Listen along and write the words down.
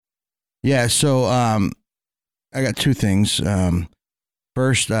Yeah. So I got two things.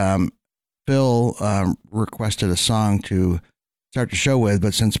 First, Phil requested a song to start the show with,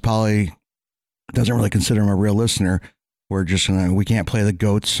 but since Polly doesn't really consider him a real listener, we can't play the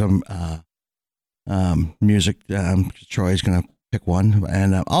GOATs some music. Troy's gonna pick one,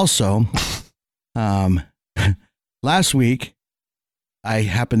 and also, last week I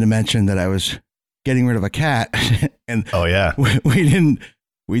happened to mention that I was getting rid of a cat, and oh yeah, we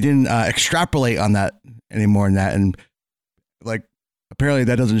didn't extrapolate on that anymore than that, and like apparently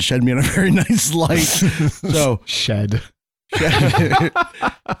that doesn't shed me in a very nice light. So shed.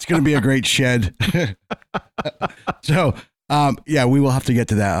 It's going to be a great shed. So, yeah, we will have to get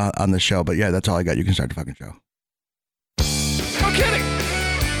to that on the show. But yeah, that's all I got. You can start the fucking show. No kidding.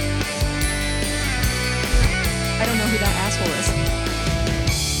 I don't know who that asshole is.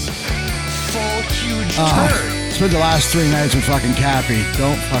 Full huge turd. Spent the last 3 nights with fucking Cappy.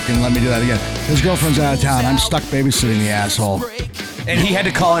 Don't fucking let me do that again. His girlfriend's out of town. I'm stuck babysitting the asshole. And he had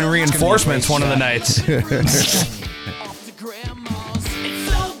to call in reinforcements one of the nights.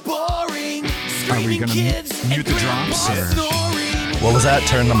 Are we going to mute the drops? Or? What was that?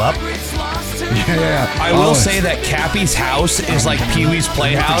 Turn them up? Yeah. I will say that Cappy's house is like Pee-wee's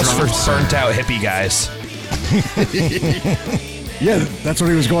Playhouse for burnt out hippie guys. Yeah, that's what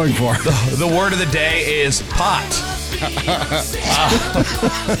he was going for. The word of the day is pot.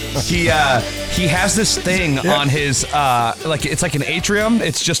 He has this thing on his like it's like an atrium.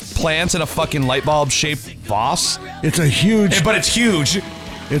 It's just plants in a fucking light bulb shaped vase. It's a huge, But it's huge.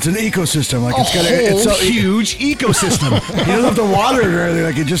 it's an ecosystem. Like It's a huge ecosystem. You don't have to water it or anything.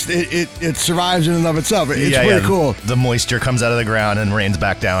 Like it survives in and of itself. It's pretty cool. The moisture comes out of the ground and rains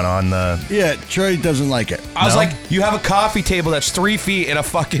back down on the... Yeah, Troy doesn't like it. I was like, you have a coffee table that's 3 feet in a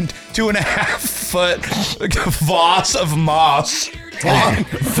fucking 2.5 foot vase of moss.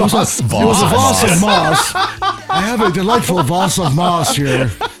 It was a vase of moss. I have a delightful vase of moss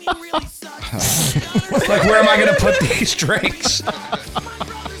here. Like, where am I going to put these drinks?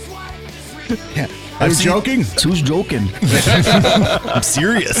 Are you joking? Who's joking? I'm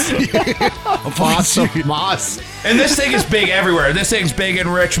serious. A vase of moss. And this thing is big everywhere. This thing's big in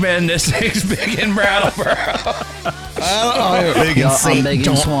Richmond. This thing's big in Brattleboro. Big in I'm St. big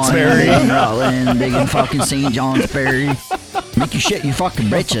in Swan, big in Rutland, big in fucking St. Johnsbury. Make you shit your fucking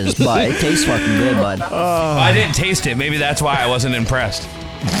britches, but it tastes fucking good, bud. I didn't taste it. Maybe that's why I wasn't impressed.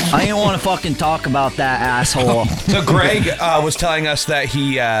 I didn't want to fucking talk about that asshole. So Greg was telling us that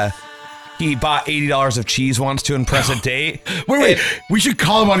he bought $80 of cheese once to impress a date. Wait. We should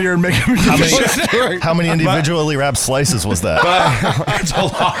call him on here and make him How many individually wrapped slices was that? It's a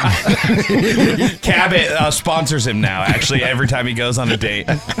lot. Cabot sponsors him now, actually, every time he goes on a date.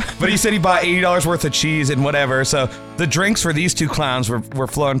 But he said he bought $80 worth of cheese and whatever. So the drinks for these two clowns were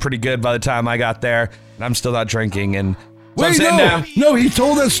flowing pretty good by the time I got there. And I'm still not drinking. And so I'm sitting down. No, he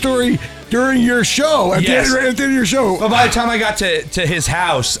told that story during your show. At the end of your show. But by the time I got to his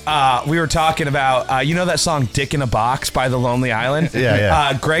house, we were talking about, you know that song Dick in a Box by The Lonely Island?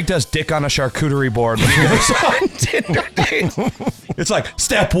 Yeah. Greg does Dick on a charcuterie board when he goes on Tinder dates. It's like,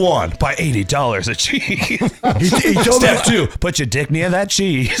 step 1, buy $80 of cheese. He told Step 2, put your dick near that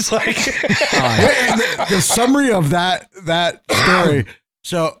cheese. Like, the summary of that story.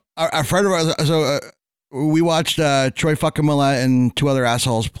 So our friend of ours, we watched Troy fucking Millette and 2 other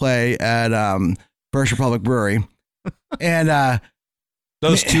assholes play at First Republic Brewery. And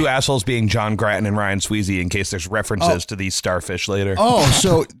those 2 assholes being John Grattan and Ryan Sweezy, in case there's references to these starfish later. Oh,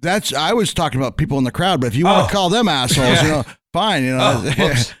 so I was talking about people in the crowd, but if you want to call them assholes, fine,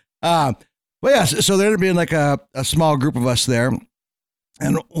 But yeah, so there'd be like a small group of us there.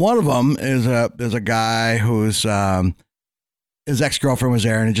 And one of them is a guy whose his ex-girlfriend was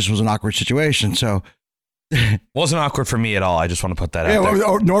there, and it just was an awkward situation. So wasn't awkward for me at all. I just want to put that out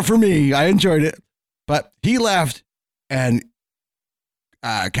there. Nor for me. I enjoyed it. But he left, and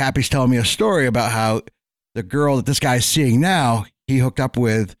Cappy's telling me a story about how the girl that this guy's seeing now, he hooked up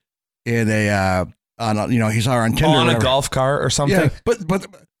with in he saw her on Tinder. On a golf cart or something? Yeah, but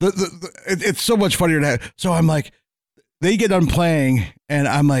it's so much funnier to have. So I'm like, they get done playing, and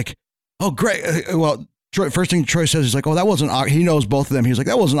I'm like, oh, great. Well, first thing Troy says, he's like, oh, that wasn't awkward. He knows both of them. He's like,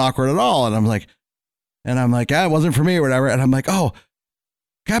 that wasn't awkward at all. And I'm like, yeah, it wasn't for me or whatever. And I'm like, oh,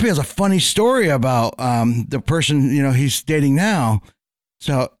 Cappy has a funny story about the person, he's dating now.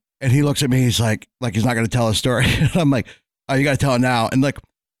 So, and he looks at me, he's like he's not going to tell a story. And I'm like, oh, you got to tell it now. And like,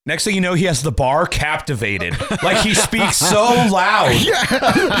 next thing you know, he has the bar captivated. Like, he speaks so loud.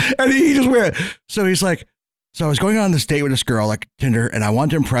 Yeah. And he just went. So he's like, so I was going on this date with this girl, like Tinder, and I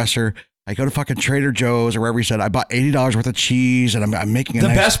wanted to impress her. I go to fucking Trader Joe's or wherever he said. I bought $80 worth of cheese, and I'm making a The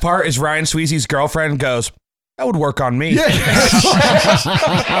nice. best part is Ryan Sweezy's girlfriend goes, that would work on me. Yeah.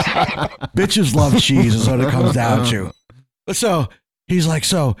 Bitches love cheese is what it comes down to. But so he's like,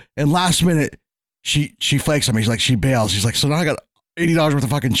 and last minute she flakes on me. He's like, she bails. He's like, so now I got $80 worth of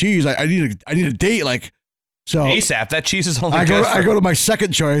fucking cheese. I need a date. Like, so ASAP, that cheese is only I good go to my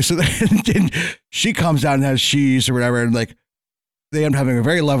second choice, and then she comes down and has cheese or whatever, and like they end up having a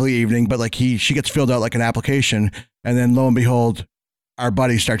very lovely evening. But like she gets filled out like an application, and then lo and behold, our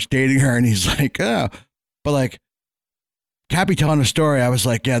buddy starts dating her, and he's like, oh, but like Cappy telling the story, I was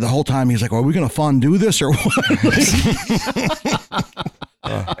like, yeah, the whole time he's like, well, are we gonna fondue this or what?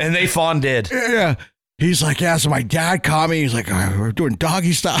 And they fondid. Yeah. He's like, yeah, so my dad caught me. He's like, oh, we're doing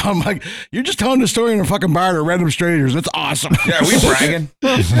doggy style. I'm like, you're just telling the story in a fucking bar to random strangers. That's awesome. Yeah, are we bragging?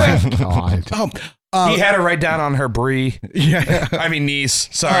 God. He had her write down on her brie. Yeah. I mean, niece.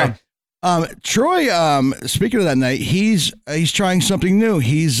 Sorry. Troy, speaking of that night, he's trying something new.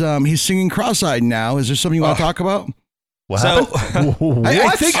 He's singing cross-eyed now. Is there something you want to talk about? What So happened?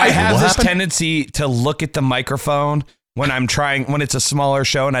 I think I have What this happened? tendency to look at the microphone when it's a smaller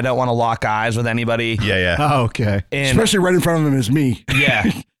show and I don't want to lock eyes with anybody. Yeah. Oh, okay. And especially right in front of him is me. yeah.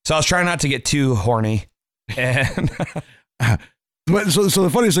 So I was trying not to get too horny. And But so the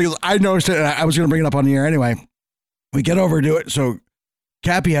funniest thing is I noticed it, and I was going to bring it up on the air anyway. We get over to it. So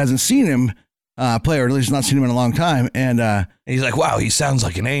Cappy hasn't seen him play, or at least not seen him in a long time. And he's like, wow, he sounds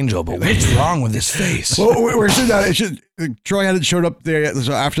like an angel, but what's wrong with his face? well, we're sitting down. Troy hadn't showed up there yet.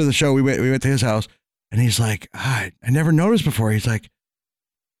 So after the show, we went to his house, and he's like, I never noticed before. He's like,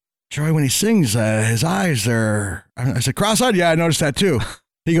 Troy, when he sings, his eyes are. I said, cross-eyed? Yeah, I noticed that too.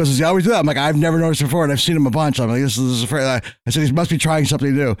 He goes, does he always do that? I'm like, I've never noticed before, and I've seen him a bunch. I'm like, this is I said, he must be trying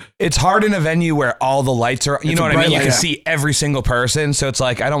something new. It's hard in a venue where all the lights are, you It's know a what I bright mean? You light, can yeah. see every single person. So it's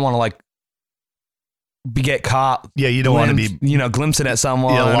like, I don't want to like get caught. Yeah, you don't want to be glimpsing at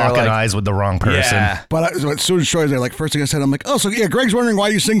someone. or locking like, eyes with the wrong person. Yeah. But as soon as Troy's there, like, first thing I said, I'm like, oh, so yeah, Greg's wondering why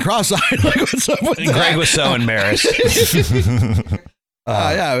you sing cross-eyed. Like, what's up with And that? Greg was so embarrassed.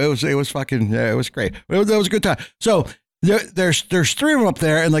 Yeah, it was fucking, yeah, it was great. It was a good time. So there's three of them up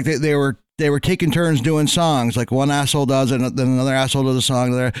there, and like they were taking turns doing songs. Like one asshole does it, and then another asshole does a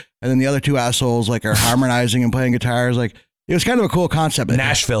song there, and then the other two assholes like are harmonizing and playing guitars. Like it was kind of a cool concept.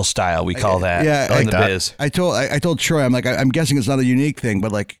 Nashville style, we call that. Yeah, in the that. biz. I told Troy, I'm like, I'm guessing it's not a unique thing,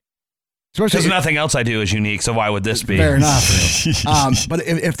 but like, Because especially nothing else I do is unique, so why would this be? fair enough. But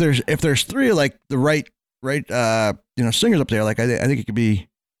if there's three like the right singers up there, like I think it could be.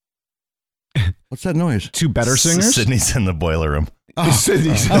 What's that noise? Two better singers? Sydney's in the boiler room.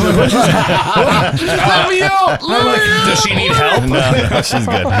 Sydney's. Does she need help? No, she's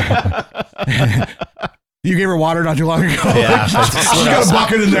good. You gave her water not too long ago. Yeah. She's got a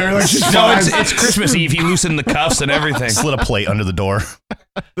bucket in there. Like she's No, fine. it's Christmas Eve. He loosened the cuffs and everything. Slid a plate under the door.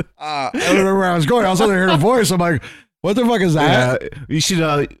 I don't know where I was going. All of a sudden I heard a voice. I'm like, what the fuck is that? You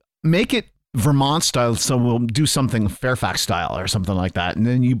should make it Vermont style, so we'll do something Fairfax style or something like that, and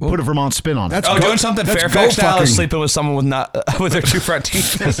then you put a Vermont spin on it. That's Oh, go- doing something that's Fairfax go style fucking. is sleeping with someone with their two front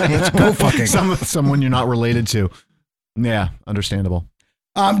teeth. Let's go fucking. Someone you're not related to. Yeah, understandable.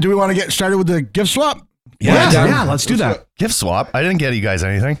 Do we want to get started with the gift swap? Yeah, let's do that. Gift swap. I didn't get you guys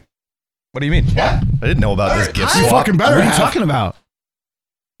anything. What do you mean? I didn't know about this gift You swap. fucking better What are you have. talking about?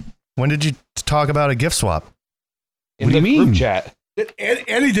 When did you talk about a gift swap? In What do the you mean? group chat.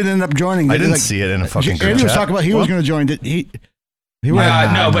 Andy didn't end up joining. I didn't Like, see it in a fucking group Andy was chat. talking about he was going to join. He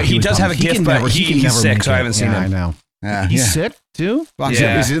No, but he does have a gift, but he's sick, so I haven't seen I him. know. Yeah, He's yeah. sick too? Fuck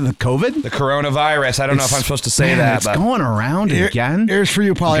Yeah. Is it the COVID? The coronavirus. I don't know if I'm supposed to say Man, that, it's but going around Here- again. Here's for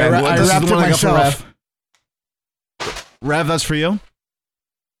you, Polly. Okay, I well, this is wrapped the it one I got for myself. Rev, that's for you.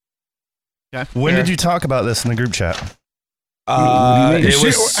 When did you talk about this in the group chat? it Are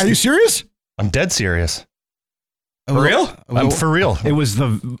you serious? I'm dead serious. for real. I'm for real. It was the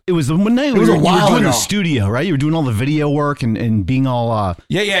one night was a you were while doing ago. the studio, right? You were doing all the video work and being all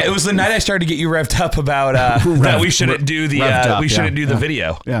Yeah. It was the night I started to get you revved up about that we shouldn't do the revved up, we shouldn't yeah. do the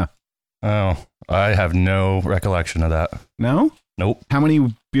video. yeah. Oh, I have no recollection of that. No? Nope. How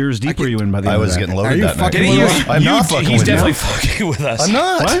many beers deep were you in by the I end was of that? getting Are loaded you that night. fucking Did he? with I'm not fucking He's with you. definitely fucking with us. I'm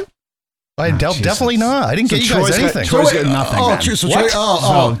not. What? Definitely Jesus. not. I didn't So get you guys Troy's got- anything. Troy's got nothing. Oh, then. true. So What?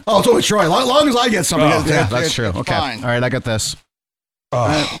 Troy. It's only Troy. Long as I get something. Oh, Yeah, that's it's true. Okay. Fine. All right, I got this.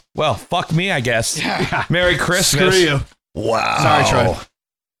 Oh, well, fuck me, I guess. Merry Christmas. Wow. Sorry, Troy.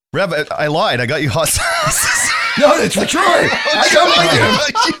 Rev, I lied. I got you hot sauce. No, it's for Troy. I don't like him.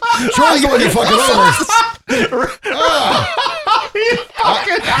 Troy's the one you fucking over.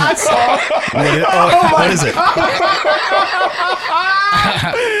 What is it?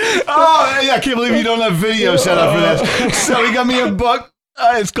 Oh, yeah, I can't believe you don't have video set up for this. So he got me a book.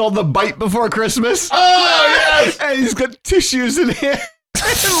 It's called The Bite Before Christmas. Oh, yes. And he's got tissues in here.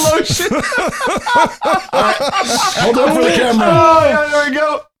 And lotion. Hold on for the camera. Oh, yeah, there we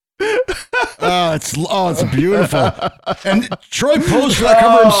go. It's beautiful. And Troy posed for that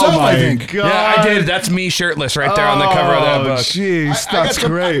cover himself, I think. God. Yeah, I did. That's me shirtless right there on the cover of that book. Jeez, I got that's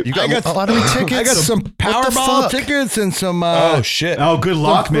some- great. You got a lot of tickets. I got some Powerball tickets and some Oh shit! Oh, good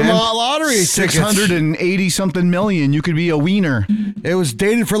luck, man. lottery tickets. 680 something million. You could be a wiener. It was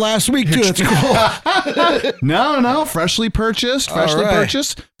dated for last week too. It's cool. No, freshly purchased right.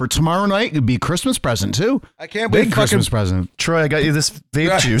 purchased for tomorrow night. It'd be a Christmas present too. I can't believe Big fucking Christmas present. Troy, I got you this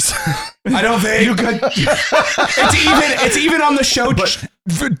vape juice. I don't think it's even on the show.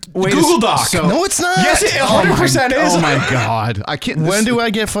 Google Doc. So, No, it's not. Yes, it 100% is. Oh my god! I can't. When do I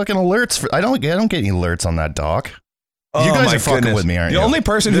get fucking alerts? I don't get any alerts on that doc. Oh, You guys my are fucking goodness. with me, aren't the you? only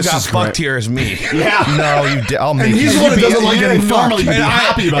person who This got is fucked great. here is me. Yeah. No, you did. I'll make And he's you. the one that doesn't like getting normally fucked. you'd be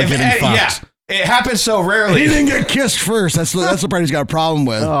happy about if- getting fucked. Yeah, it happens so He rarely. didn't get kissed first. That's the part he's got a problem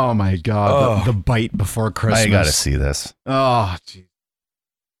with. Oh my god! The bite before Christmas. I gotta see this. Oh, geez.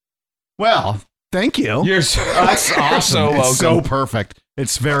 Well, thank you. You're so, That's awesome. so It's welcome. so perfect.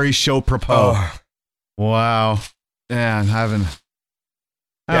 It's very show propos. Oh, Wow. Man, that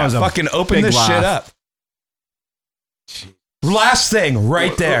yeah, was a fucking open big this laugh. shit up. Last thing,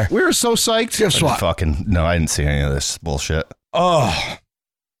 right there. We were so psyched. Guess what? Fucking no, I didn't see any of this bullshit. Oh,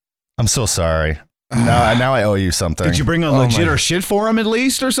 I'm so sorry. Now I owe you something. Did you bring a legit or shit for him at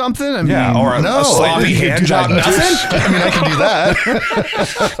least or something? I yeah, mean, or a, no, a sloppy you could hand do job. that. Nothing. I mean, I can do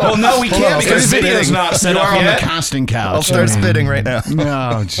that. Well, no, we can't I'll because start video's spitting. not set you up are on the yet. casting couch. I'll start spitting right now.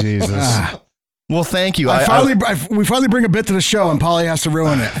 Oh, Jesus. Well, thank you. We finally bring a bit to the show, and Polly has to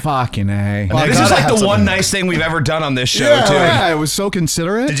ruin it. Fucking A. I This is gotta like have the one something. nice thing we've ever done on this show, Yeah, too. Yeah, it was so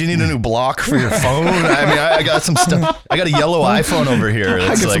considerate. Did you need a new block for your phone? I mean, I got some stuff. I got a yellow iPhone over here. I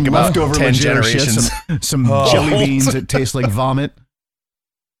That's got like some about leftover 10 legit or shit, generations. some jelly beans that taste like vomit.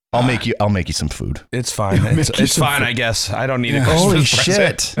 I'll make you some food. It's fine. It's, Make you it's some fine, food. I guess. I don't need a Holy Christmas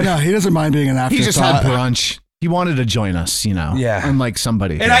present. shit. Yeah, he doesn't mind being an He just had afterthought. brunch. He wanted to join us, Yeah. Unlike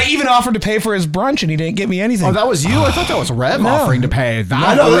somebody. And I even offered to pay for his brunch, and he didn't get me anything. Oh, that was you? I thought that was Rev offering to pay.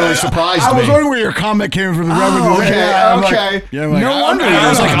 That know, really surprised I me. was wondering where your comment came from. Oh, okay, Yeah, I'm like- okay. yeah, I'm like, No wonder And you I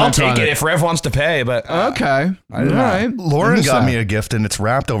was didn't like, I'll comment on take it if Rev wants to pay, but Okay. All right. Lauren Missed got that. me a gift, and it's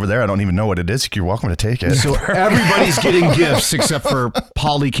wrapped over there. I don't even know what it is. You're welcome to take it. So everybody's getting gifts except for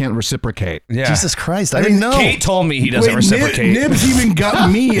Polly can't reciprocate. yeah. Jesus Christ, I didn't know. Kate told me he doesn't Wait, reciprocate. Nibs even got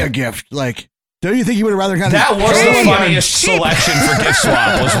me a gift. Like, don't you think he would have rather gotten That was Hey! the funniest selection for gift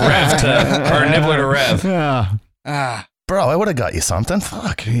swap was Rev to or Nibbler to Rev. Yeah. Ah, Bro, I would have got you something.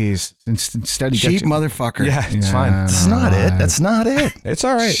 Fuck. Jeez. Instead, he cheap gets motherfucker. Yeah, it's fine. That's not it. That's not it. It's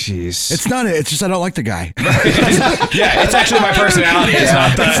all right. Jeez. It's not it. It's just I don't like the guy. Yeah, it's actually my personality. It's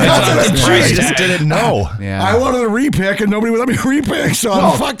not the, it's not the I price just tag. didn't know. yeah. I wanted to repick, and nobody would let me repick. So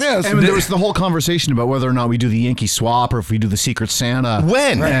I'm fuck this. And there was the whole conversation about whether or not we do the Yankee swap or if we do the Secret Santa.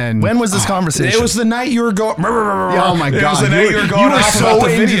 When? And When was this conversation? It was the night you were going. Oh my god! It was the night you were going were off so about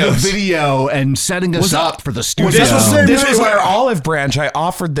the into the videos. video and setting us up for the studio. This was, same this night was where- our olive branch. I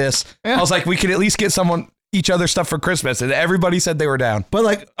offered this. I was like, we could at least get each other stuff for Christmas, and everybody said they were down. But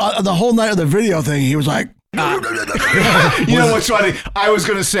like the whole night of the video thing, he was like, You know what's funny? I was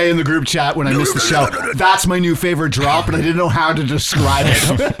going to say in the group chat when I missed the show, that's my new favorite drop, and I didn't know how to describe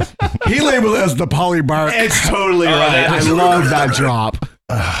it. he labeled it as the Polly Bart. It's totally right. I love that drop.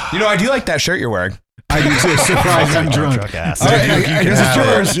 You know, I do like that shirt you're wearing. I do too. Surprised I'm drunk. Truck ass. I You guess can it's have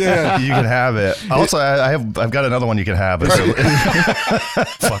yours. it. Yeah. You can have it. Also, I've got another one you can have.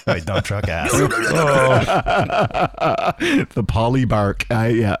 Fuck my dump truck ass. The Polly Bark.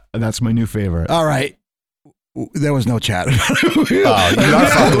 Yeah, that's my new favorite. All right. There was no chat. Oh, you're not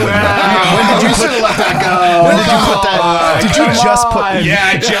fucking with me. When did you should have let that go? When did you put that? Did you just put? Yeah,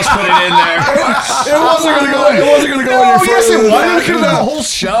 I just put it in there. It wasn't gonna go. It wasn't gonna go Oh, any yes, further. it was. We could have done a whole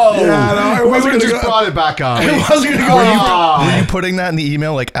show. Yeah, no, it we wasn't would have gonna just go- brought it back up. It wasn't gonna go. Were you putting that in the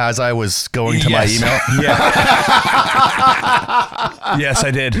email like as I was going to my Yes. email? Yeah. Yes,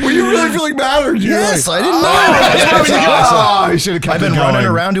 I did. Were you really feeling bad, or did you? Yes, like, I didn't know. That's awesome. Oh, you should have kept I've been it going. running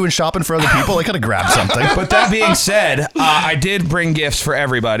around doing shopping for other people. I could have grabbed something. But that being said, I did bring gifts for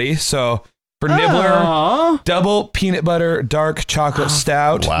everybody. So for Nibbler, Aw. double peanut butter dark chocolate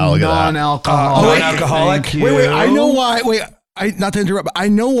stout. Wow, look at that. Non-alcoholic. Non-alcoholic. Thank Wait, you. I know why. Wait, not to interrupt, but I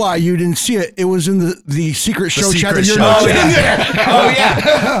know why you didn't see it. It was in the secret show chat that secret you're show not chat. in there. Oh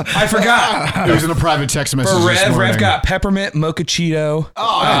yeah, I forgot. It was in a private text message. For this Rev morning. got peppermint mochaccino.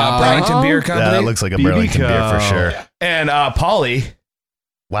 Burlington Beer Company. Yeah, that looks like a BB Burlington beer for Co. sure. And Polly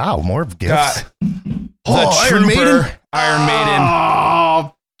Wow, more gifts. Got the Iron Trooper, Maiden. Iron Maiden.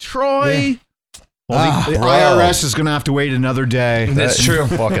 Oh, Troy. Well, the bro. IRS is going to have to wait another day. That's That is true.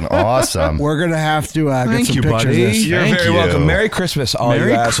 Fucking awesome. We're gonna have to get Thank some you, pictures buddy. of this. You're Thank very you. welcome. Merry Christmas, all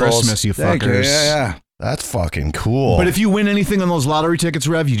Merry you assholes. Christmas, you Thank you. fuckers. Yeah, That's fucking cool. But if you win anything on those lottery tickets,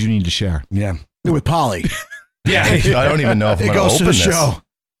 Rev, you do need to share. Yeah. yeah. With Polly, Yeah. I don't even know if I'm it going goes to open the this. show.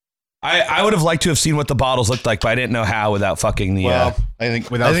 I would have liked to have seen what the bottles looked like, but I didn't know how without fucking the. Well, I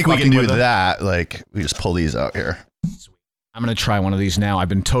think we can fucking do with it. that. Like we just pull these out here. I'm going to try one of these now. I've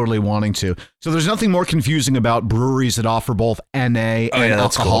been totally wanting to. So there's nothing more confusing about breweries that offer both NA and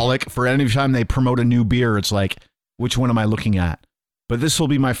that's cool. alcoholic. For any time they promote a new beer, it's like, which one am I looking at? But this will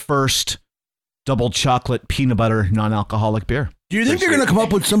be my first double chocolate peanut butter non-alcoholic beer. Do you think they're going to come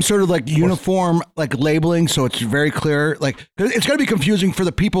up with some sort of like uniform like labeling so it's very clear? Like 'cause it's going to be confusing for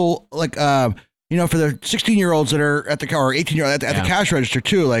the people like you know, for the 16-year-olds that are at the or 18-year-olds at the cash register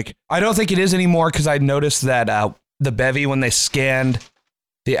too. Like I don't think it is anymore because I noticed that the bevy, when they scanned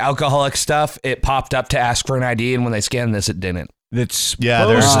the alcoholic stuff, it popped up to ask for an ID, and when they scanned this, it didn't. That's Yeah,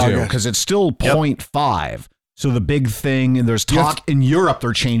 there's- supposed to okay. because it's still 0.5. So the big thing, and there's talk in Europe,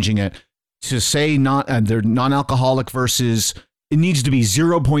 they're changing it to say they're non-alcoholic versus it needs to be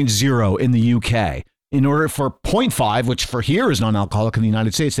 0.0 in the UK. In order for 0.5, which for here is non-alcoholic in the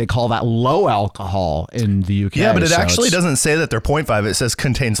United States, they call that low alcohol in the UK. Yeah, but it So actually it's doesn't say that they're 0.5. It says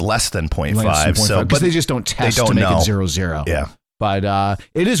contains less than 0.5. less than 0.5, So, 'cause but they just don't test don't to make know. it 0.0. yeah, But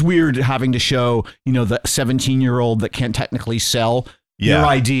it is weird having to show, you know, the 17-year-old that can't technically sell your yeah.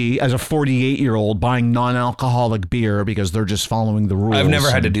 ID as a 48-year-old buying non-alcoholic beer because they're just following the rules. I've never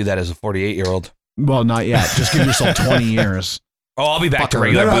had to And- do that as a 48-year-old. Well, not yet. Just give yourself 20 years. Oh, I'll be back to Fucker.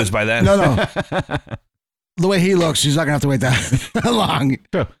 regular No, no, booze by then. no, the way he looks, he's not going to have to wait that long.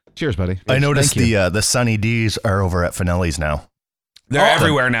 Sure. Cheers, buddy. I noticed Thank you. the Sunny D's are over at Finelli's now. They're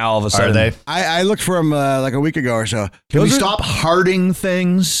everywhere now all of a sudden. Are they? I looked for him like a week ago or so. Can we Those are- stop hearting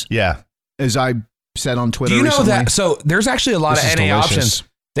things, Yeah. as I said on Twitter Do you know recently? that? So there's actually a lot This of is NA delicious. options.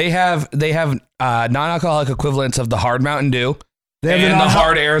 They have non-alcoholic equivalents of the hard Mountain Dew They have and the non-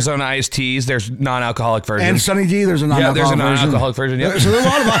 hard Arizona iced teas. There's non-alcoholic versions. And Sunny D, there's a yeah, there's a non-alcoholic non-alcoholic version. version. Yep. So there's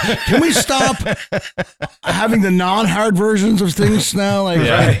a lot of. Can we stop having the non-hard versions of things now? Like,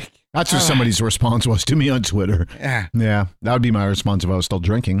 Yeah. That's what somebody's response was to me on Twitter. yeah. Yeah, that would be my response if I was still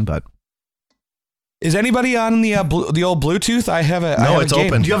drinking, but... Is anybody on the the old Bluetooth? I have a I No, have it's a game.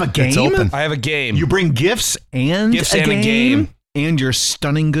 open. Do you have a It's game? open. I have a game. You bring gifts and Gifts a and a game, game. and your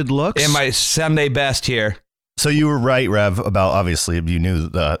stunning good looks. and my Sunday best here. So you were right, Rev, about obviously you knew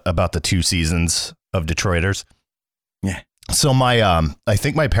about the 2 seasons of Detroiters. Yeah. So my I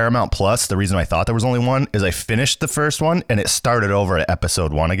think my Paramount Plus, the reason I thought there was only one is I finished the first one and it started over at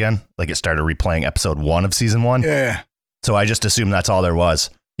episode 1 again. Like it started replaying episode 1 of season 1. Yeah. So I just assumed that's all there was.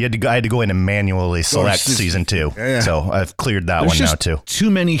 I had to go in and manually select season 2. Yeah. So I've cleared that There's one now just too.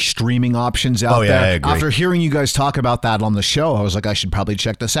 too many streaming options out Oh, yeah, there. I agree. After hearing you guys talk about that on the show, I was like, I should probably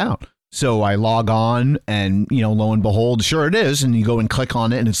check this out. So I log on and, you know, lo and behold, sure it is. And you go and click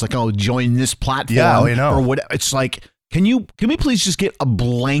on it and it's like, oh, join this platform. Yeah, I know. Or what? It's like, can we please just get a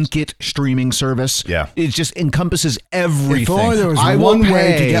blanket streaming service? Yeah. It just encompasses everything. If only there was I will one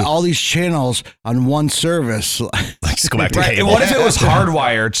way to pay- get all these channels on one service. Just go back to Right. And cable. what if it was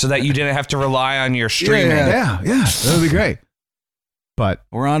hardwired so that you didn't have to rely on your streaming? Yeah. Yeah, that would be great. But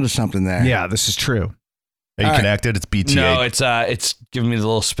We're onto something there. yeah, this is true. Are you All right. connected? It's BTA. No, it's giving me the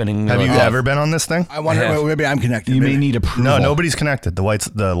little spinning. Have you little- ever been on this thing? I wonder. I have. Well, maybe I'm connected. You may maybe. need approval. No, nobody's connected.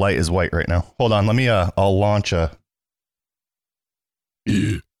 The light is white right now. Hold on, let me I'll launch a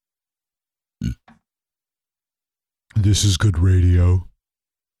This is good radio.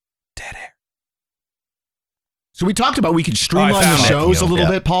 Dead air. So we talked about we could streamline the found it. shows a little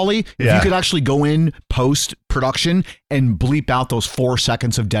Yeah. bit, Paulie. If Yeah. you could actually go in post production and bleep out those 4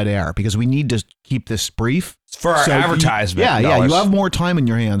 seconds of dead air because we need to keep this brief. It's for our So advertisement. Yeah, dollars. you have more time in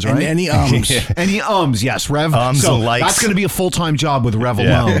your hands, right? And any ums. Any yes, Rev. Ums so and likes. that's going to be a full-time job with Rev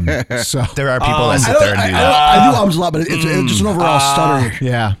Yeah. alone. So There are people that I, sit don't, there and do that. I do ums a lot, but it's just an overall stutter.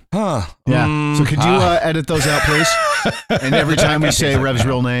 yeah, Huh. yeah. So could you edit those out, please? And every time we say Rev's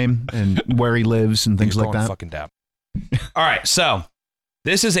real name and where he lives and things You're like throwing that. Fucking down. All right, so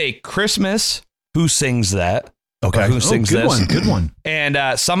this is a Christmas Who Sings That? Okay. Or Who Sings good This? one, good one. And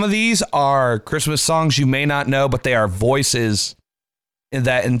some of these are Christmas songs you may not know, but they are voices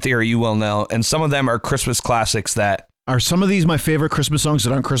that in theory you will know. And some of them are Christmas classics that Are some of these my favorite Christmas songs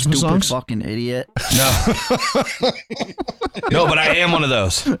that aren't Christmas Stupid songs? fucking idiot. no. No, but I am one of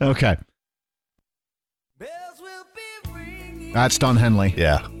those. Okay. That's Don Henley.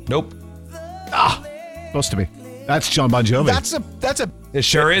 Yeah. Nope. Supposed to be. That's John Bon Jovi. That's a. It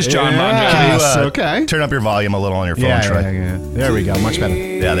sure is John Bon Jovi. Yes, okay. Turn up your volume a little on your phone, Yeah, Troy. yeah. There we go. Much better.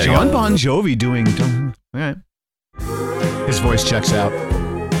 Yeah, there John you go. Bon Jovi doing. All right. His voice checks out.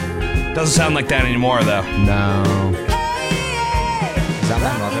 Doesn't sound like that anymore, though. No. Is that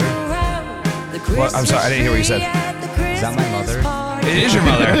my mother? What? I'm sorry, I didn't hear what you said. Is that my mother? It is your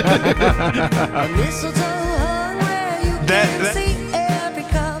mother.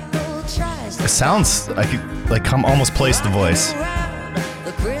 It sounds like I'm almost placed the voice.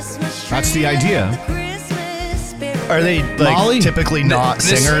 That's the idea. Are they like Molly? typically not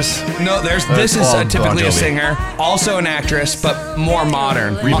This- singers? No, this is Bon typically a Jovi. singer, also an actress, but more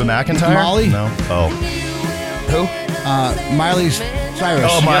modern. Reba McEntire? Molly? No. Oh. Who? Miley Cyrus.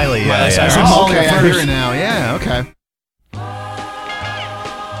 Oh, Miley. Yeah, Miley yeah. Cyrus. Oh, Molly okay, I first. hear it now. Yeah, okay.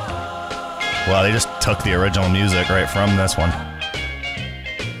 Well, they just took the original music right from this one.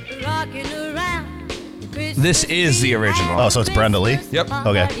 This is the original. Oh, so it's Brenda Lee? Yep.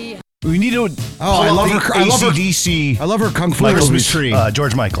 Okay. We need to. Oh, I love her. I love her. AC/DC I love her kung fu Christmas movies. tree.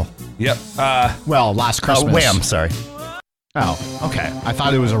 George Michael. Yep. Well, Last Christmas. Wham, sorry. Oh, okay. I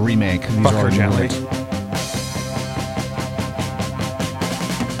thought it was a remake. These Fuck are her original gently. lyrics.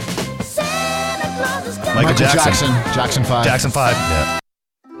 Michael Jackson. Jackson 5. Jackson 5. Yeah.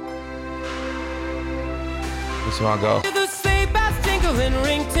 This one I'll go.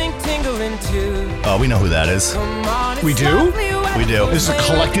 Oh, we know who that is. We do? We do. This is a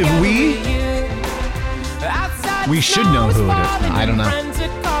collective we? We should know who it is. I don't know.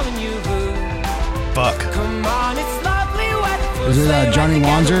 Fuck. Is it Johnny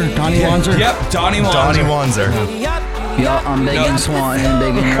Wanzer? Donnie Wanzer? Yep, Donnie Wanzer. Donnie Wanzer. Yeah, I'm big in Swanton,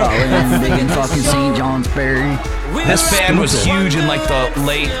 big in Rutland, big in fucking St. Johnsbury. This band was huge in like the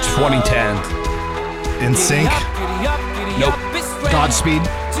late 2010s. In Sync. Nope. Godspeed.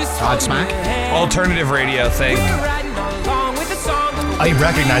 Godsmack. Alternative radio thing. I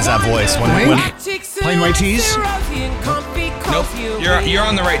recognize that voice when Plain White Tees. Nope. You're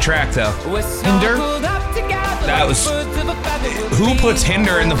on the right track though. Hinder. That was. Who puts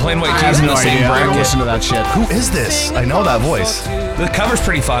Hinder and the Plain White I Tees have in no the same idea. I don't bracket? listen to that shit. Who is this? I know that voice. The cover's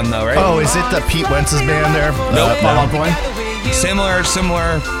pretty fun though, right? Oh, is it the Pete Wentz's band there? Nope. Fall Out Boy. Similar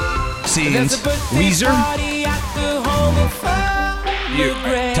scenes. Weezer.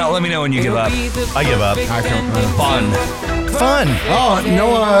 Let me know when you give up. I give up. Fun. Fun. Oh,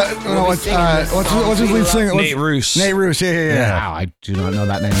 what's his lead singer? Nate Roos. Nate Roos. Yeah. Wow, I do not know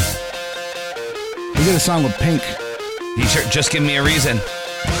that name. He did a song with Pink. He sure, just give me a reason.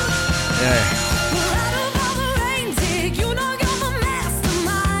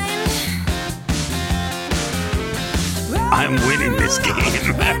 I'm winning this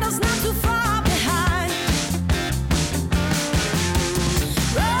game.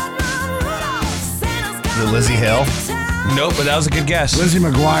 The Lizzie Hale. Nope, but that was a good guess. Lizzie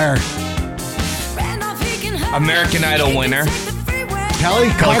McGuire. American Idol winner. Kelly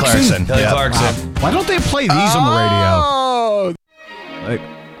Kelly Clarkson. Kelly Yeah. Clarkson. Why don't they play these on the radio? Like,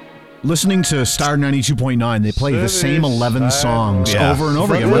 listening to Star 92.9, they play the same 11 songs Yeah. over and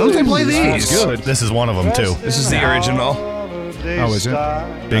over again. Why don't they play these? This is one of them too. This is the original. Oh, is it?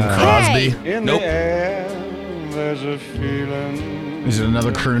 Bing Crosby. Nope. Is it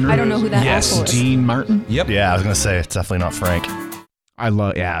another crooner? I don't know who that Yes, asshole is. Dean Martin? Yep. Yeah, I was gonna say it's definitely not Frank. I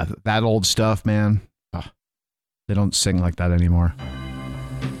love, yeah, that old stuff, man. Ugh. They don't sing like that anymore.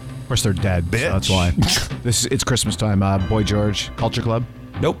 Of course, they're dead. So Bitch. that's why. It's Christmas time. Boy George Culture Club.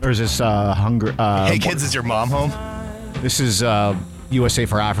 Nope. Or is this Hunger? Hey kids, is your mom home? This is USA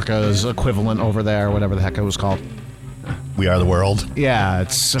for Africa's equivalent over there, whatever the heck it was called. We Are the World. Yeah, I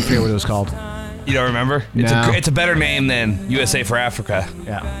forget what it was called. You don't remember? No. It's a better name than USA for Africa.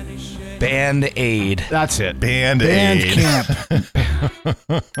 Yeah, Band Aid. that's it. Band Band Aid. Camp.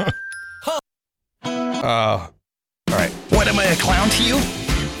 All right. What am I, a clown to you?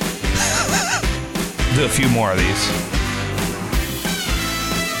 Do a few more of these.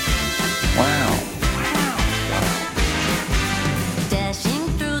 Wow. Dashing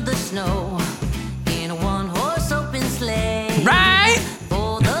through the snow in a one-horse open sleigh. Right.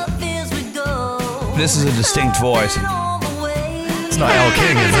 For the fields we go. This is a distinct voice. All the way. It's not Elle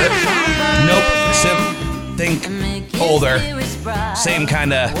King, is it? Nope. Think older. Same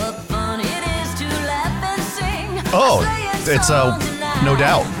kind of. What fun it is to laugh and sing. Oh, it's No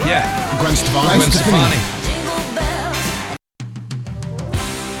Doubt. Yeah. Gwen Stefani. Gwen Stefani. Jingle bells.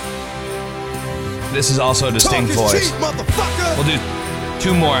 This is also a distinct voice. We'll do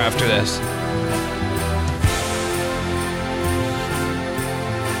two more after this.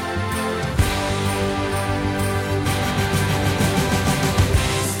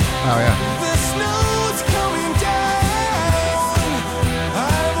 Oh yeah. The snow's coming down.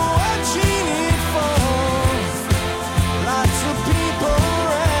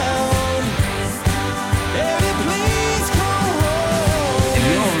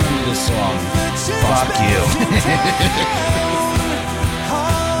 Fuck you.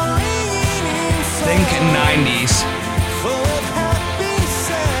 Think 90s.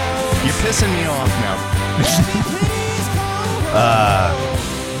 You're pissing me off now.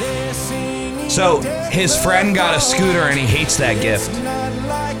 So his friend got a scooter and he hates that gift.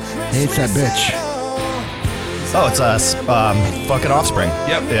 Hates that bitch. Oh, it's us. Fucking Offspring.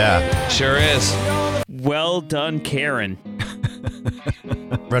 Yep. Yeah. Sure is. Well done, Karen.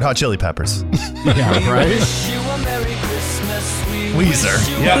 Red Hot Chili Peppers. Yeah, right? Weezer.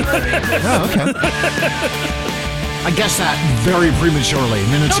 Yep. Oh, okay. I guess that very prematurely,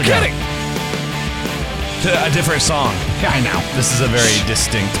 minutes No ago. kidding. To a different song. Yeah, I know. This is a very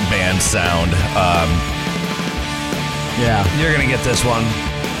distinct band sound. Yeah. You're gonna get this one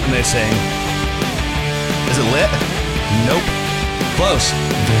when they sing. Is it lit? Nope. Close.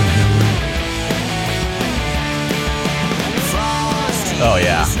 Oh,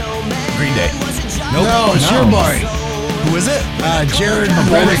 yeah. Green Day. Nope. No, it's your boy. Who is it? Jared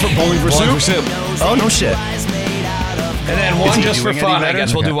Bowling for Bowling for soup. Oh, no shit. And then one he just for doing any fun. I better?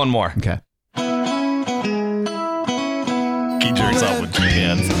 guess we'll Okay. do one more. Okay. He jerks off with 2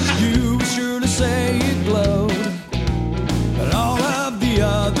 hands. You should say it glowed. But all of the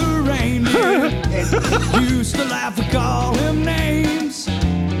other reindeer used to laugh and call him names.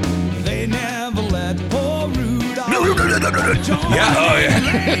 They never let poor Rudolph. Yeah, oh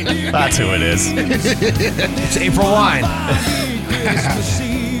yeah. That's who it is. It's April Wine.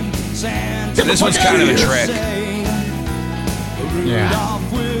 This one's kind of a trick. Yeah.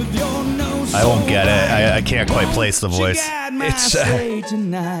 I won't get it. I can't quite place the voice. It's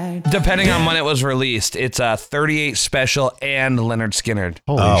depending on when it was released. It's 38 Special and Leonard Skinner.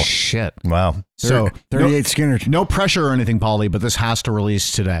 Holy shit. Wow. So, 38 Skinner. no pressure or anything, Paulie, but this has to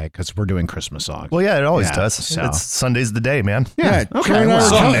release today because we're doing Christmas songs. Well, yeah, it always Yeah, does. so- It's Sunday's the day, man. Yeah. okay, Troy and I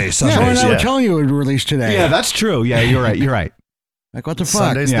well, were Sundays, Troy and I were yeah. telling you it would release today. Yeah, that's true. Yeah, you're right. You're right. Like, what the fuck?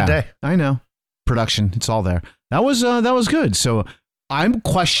 Sunday's Yeah, the day. I know. Production, it's all there. That was good. So I'm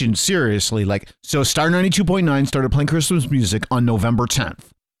questioned seriously. Like, so Star 92.9 started playing Christmas music on November 10th.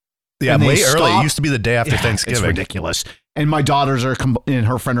 Yeah, And they way early. It stopped- used to be the day after Yeah, Thanksgiving. It's ridiculous. And my daughters and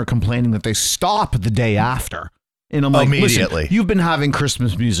her friend are complaining that they stop the day after. And I'm like, Immediately. listen, you've been having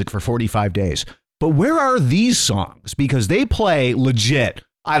Christmas music for 45 days, but where are these songs? Because they play legit,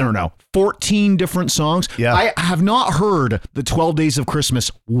 I don't know, 14 different songs. Yeah. I have not heard the 12 Days of Christmas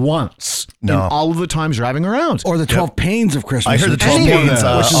once No. in all of the times driving around. Or the 12 Pains of Christmas. I heard the which is 12 Any of Pains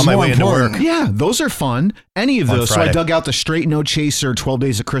them, which is on my more way into important. work. Yeah, those are fun. Any of On those. So I Friday. dug out the Straight No Chaser 12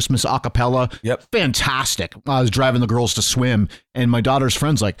 Days of Christmas a cappella. Yep. Fantastic. I was driving the girls to swim, and my daughter's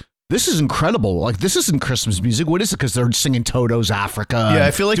friend's like, this is incredible. Like, this isn't Christmas music. What is it? Because they're singing Toto's Africa. Yeah, I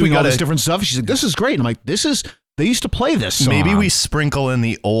and feel like doing we all gotta- this different stuff. She's like, this is great. And I'm like, they used to play this song. Maybe we sprinkle in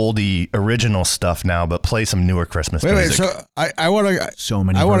the oldie original stuff now, but play some newer Christmas Wait, music. so I want to. so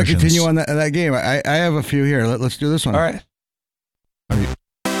many I want to versions. continue on that game. I have a few here. Let's do this one. All right.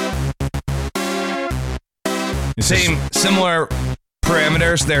 Similar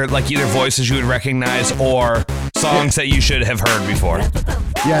parameters. They're like either voices you would recognize or songs that you should have heard before.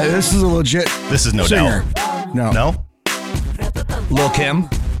 Yeah, this is a legit This is no singer. doubt. No. No? Lil Kim.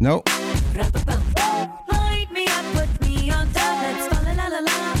 No. Light me up, put me on top, let's fall la la la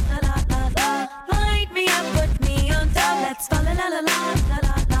la la la la. Light me up, put me on top, let's fall la la la la la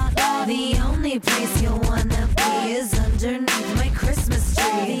la la. The only place you'll wanna be is underneath my Christmas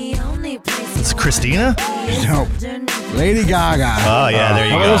tree. The only place It's Christina? No. Lady Gaga. Oh, yeah, there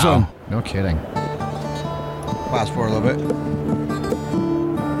you How go. about this one? No kidding. Fast forward a little bit.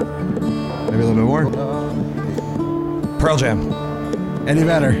 Maybe a little bit more. Pearl Jam. Any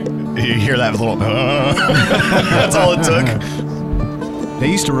better? You hear that little... That's all it took. They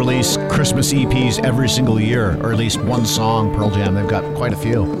used to release Christmas EPs every single year, or at least one song, Pearl Jam. They've got quite a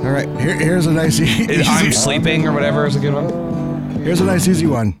few. All right. Here's a nice easy. I'm Sleeping or whatever is a good one. Here's a nice easy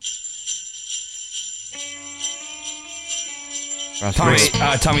one.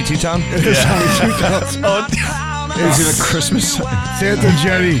 Tommy Two-Tone. Oh, Is it a Christmas song? Santa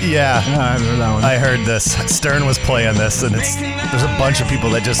Jenny. yeah. I haven't heard that one. I heard this. Stern was playing this, and there's a bunch of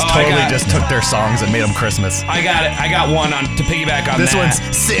people that just I totally got it. just took their songs and made them Christmas. I got it. I got one on to piggyback on This that.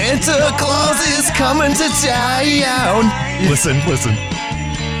 one's Santa Claus is coming to town. Listen.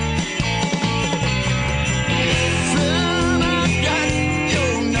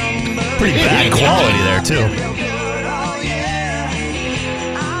 Pretty bad quality there too.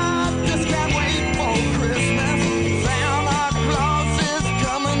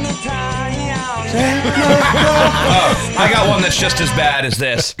 I got one that's just as bad as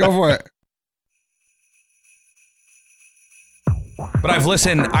this. Go for it. But I've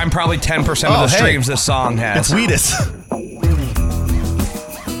listened. I'm probably 10% of the streams this song has. It's Wheatus.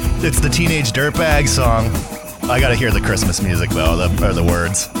 It's the Teenage Dirtbag song. I gotta hear the Christmas music though, or the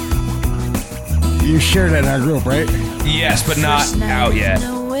words. You shared it in our group, right? Yes, but not out yet.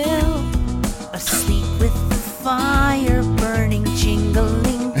 Asleep with the fire burning,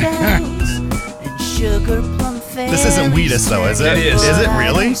 jingling bells and sugar plum fairies. This isn't Wheatus though, is it? It is. Is it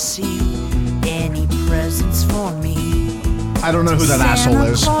really? Any presents for me? I don't know who that asshole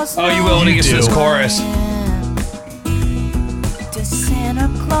is. Oh, you will when he gets to this chorus. Does Santa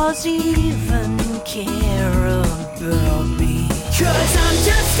Claus even care about me? 'Cause I'm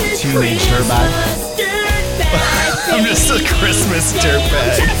just a Teenage dirtbag. dirtbag. I'm just a Christmas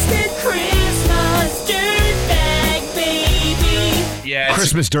dirtbag. Yeah.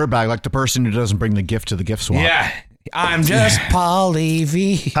 Christmas dirtbag, like the person who doesn't bring the gift to the gift swap. Yeah. I'm just Paulie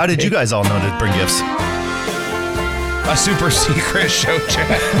V. How did you guys all know to bring gifts? A super secret show chat.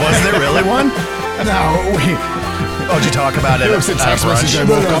 Was there really one? No, Oh, did you talk about it? It was a text message I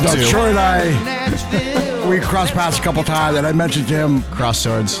no, woke up to. Troy and I, we crossed paths a couple times, and I mentioned to him Cross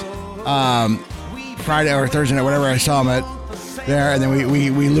swords. Friday or Thursday night, whatever I saw him at there, and then we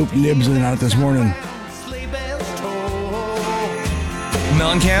looped Nibs in on it this morning.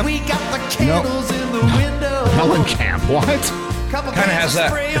 Mellencamp? Nope. Mellencamp, what? Kind of has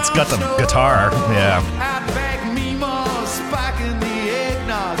that. It's got the guitar. Yeah.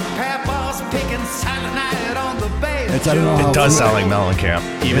 It's, I don't know. It does sound like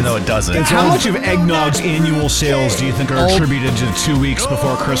Mellencamp, even though it doesn't. How much of Eggnog's annual sales do you think are attributed to 2 weeks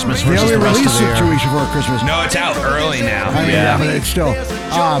before Christmas They versus only the rest of released the it year? 2 weeks before Christmas. No, it's out early now. I mean, yeah, but it's still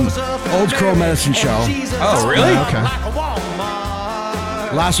Old Crow Medicine Show. Oh, really? Okay.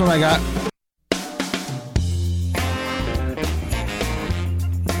 Last one I got.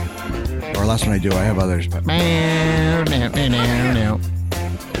 Or last one I do. I have others, but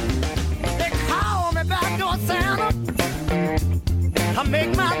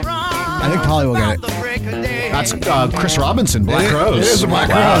I think Polly will get it. That's Chris Robinson, Black Crows. It is the Black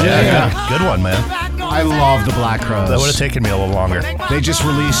Wow, Crows. yeah. Good one, man. I love the Black Crows. That would have taken me a little longer. They just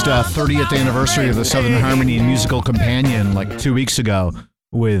released a 30th anniversary of the Southern Harmony Musical Companion like 2 weeks ago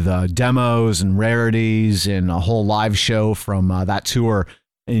with demos and rarities and a whole live show from that tour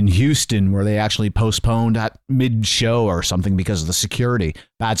in Houston where they actually postponed at mid-show or something because of the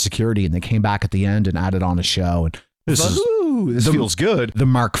bad security, and they came back at the end and added on a show. And this feels good. The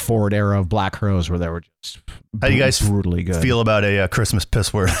Mark Ford era of Black Crows where they were just How do you guys brutally good. feel about a Christmas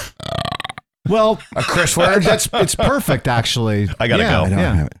piss word? Well, A Chris word? it's perfect actually. I gotta go. I don't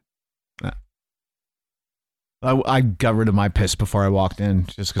Yeah. have it. I got rid of my piss before I walked in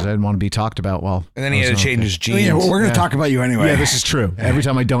just because I didn't want to be talked about. Well, And then he had to change his jeans. Yeah, well, we're going to Yeah. talk about you anyway. Yeah, this is true. Every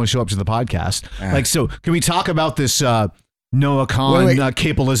time I don't show up to the podcast. Yeah. Like, so can we talk about this Noah Kahn, Wait.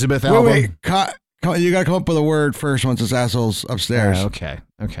 Cape Elizabeth album? Wait. You got to come up with a word first once this asshole's upstairs. Yeah,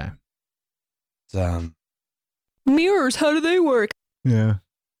 okay. Mirrors, how do they work? Yeah.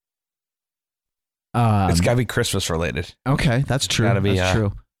 It's got to be Christmas related. Okay, that's true. Gotta be, that's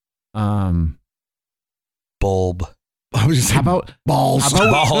true. Bulb. I was just How about balls? How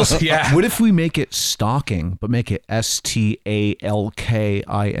about, Balls, yeah. What if we make it stalking, but make it STALKING?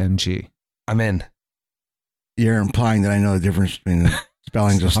 I'm in. You're implying that I know the difference between the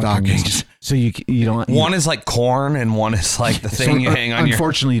spellings of stockings. So you don't. One is like corn and one is like the thing you hang on your...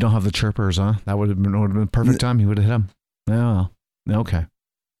 Unfortunately, you don't have the chirpers, huh? That would have been perfect time. You would have hit him. No. Okay.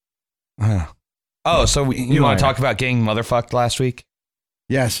 Oh, so you want to talk about getting motherfucked last week?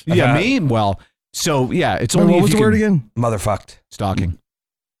 Yes. Yeah, me? Well, so yeah, it's Wait, only what if was you the word can- again? Motherfucked. Stalking.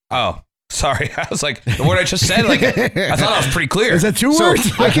 Oh, sorry. I was like, the word I just said, like, I thought I was pretty clear. Is that two So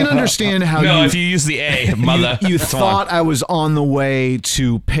words? I can understand how No, you, if you use the A, mother. you that's thought one. I was on the way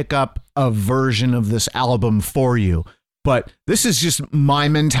to pick up a version of this album for you. But this is just my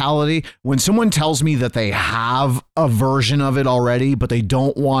mentality. When someone tells me that they have a version of it already, but they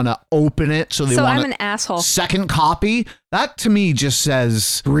don't want to open it, so they So want I'm an asshole. second copy, that to me just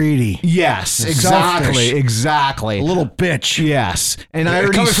says Greedy. yes, Selfish. exactly. A little bitch. Yes. And I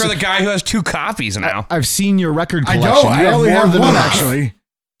already Coming for se- the guy who has 2 copies now. I've seen your record I collection. don't. You I only more have than one, enough. actually.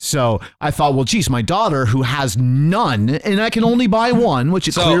 So I thought, well, geez, my daughter who has none, and I can only buy one, which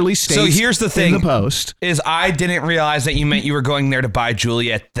it clearly states. So here's the thing. in the post. Is I didn't realize that you meant you were going there to buy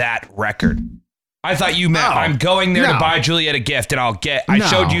Juliet that record. I thought you meant I'm going there to No. buy Juliet a gift, and I No.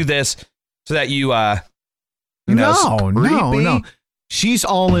 showed you this so that you know, No. She's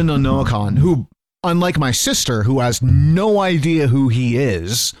all in on Noah Kahn, who, unlike my sister, who has no idea who he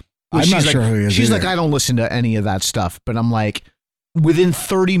is. I'm she's not like, sure who he is She's either. like, I don't listen to any of that stuff. But I'm like, within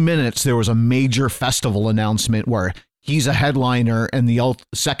 30 minutes, there was a major festival announcement where he's a headliner, and the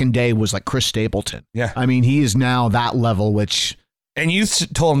second day was like Chris Stapleton. Yeah. I mean, he is now that level, which... And you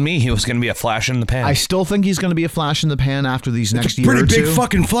told me he was going to be a flash in the pan. I still think he's going to be a flash in the pan after these next year or two. Pretty big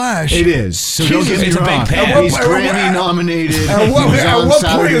fucking flash. It is. So Jesus, don't get me it's a wrong. big pan. He's Grammy nominated. At what point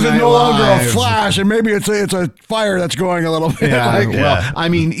Saturday is it Night no longer a Live. flash, and maybe it's a fire that's going a little bit? Yeah, Like, well, I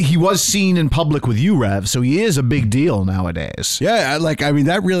mean, he was seen in public with you, Rev, so he is a big deal nowadays. yeah,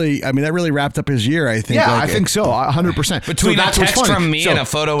 that really wrapped up his year. I think. Yeah, Like, I think so, 100%. Between a text from me and a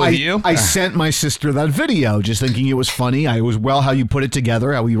photo of you? I sent my sister that video just thinking it was funny. I was, how you put it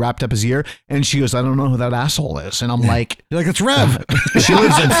together, how we wrapped up his year. And she goes, I don't know who that asshole is. And I'm like, You're like, it's Rev. She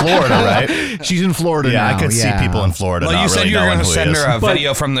lives in Florida, right? She's in Florida now. Yeah, I could see people in Florida. Well, not you said really you were knowing going to who he send is. her a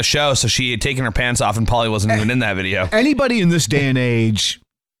video from the show, so she had taken her pants off, and Polly wasn't even in that video. Anybody in this day and age,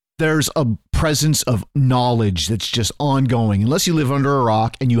 there's a presence of knowledge that's just ongoing. Unless you live under a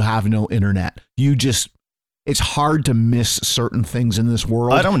rock and you have no internet, it's hard to miss certain things in this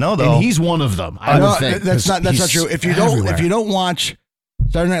world. I don't know, though. And he's one of them. I No, would think. that's not true. If you don't watch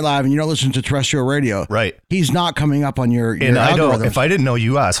Saturday Night Live and you don't listen to terrestrial radio, Right. he's not coming up on your And I don't. algorithms. If I didn't know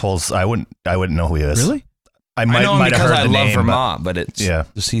you assholes, I wouldn't know who he is. Really? I I might know him have because heard I the love name, Vermont, but it's yeah.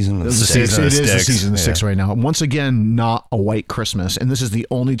 the season of the It's the sticks. season It of is the sticks. season of Yeah. six right now. Once again, not a white Christmas. And this is the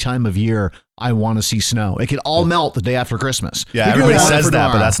only time of year I want to see snow. It could all melt the day after Christmas. Yeah, Speaking everybody of that, says for that, but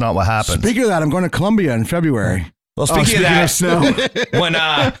tomorrow. that's not what happens. Speaking of that, I'm going to Columbia in February. Well, speaking of that, snow.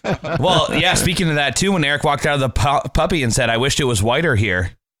 Speaking of that too, when Eric walked out of the puppy and said, "I wished it was whiter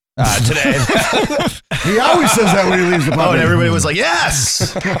here today." He always says that when he leaves the Oh, puppy. and everybody was like,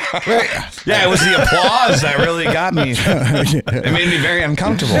 "Yes!" Yeah, it was the applause that really got me. It made me very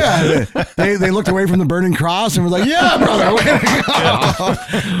uncomfortable. Yeah, they looked away from the burning cross and were like, "Yeah, brother." Way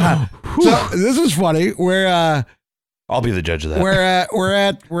to go. So this is funny. I'll be the judge of that.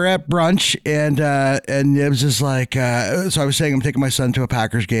 We're at brunch and it was just like so I was saying I'm taking my son to a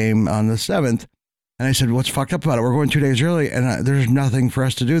Packers game on the 7th, and I said, what's fucked up about it? We're going 2 days early, and there's nothing for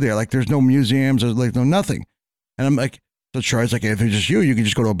us to do there. Like there's no museums, there's like no nothing. And I'm like, so Troy's like, if it's just you can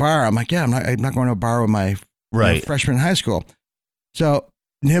just go to a bar. I'm like, yeah, I'm not going to a bar with my Right. freshman in high school. So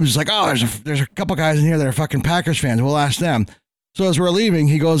Nibs is like, oh, there's a couple guys in here that are fucking Packers fans. We'll ask them. So as we're leaving,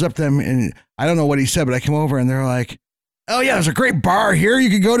 he goes up to them, and I don't know what he said, but I come over and they're like, oh yeah, there's a great bar here you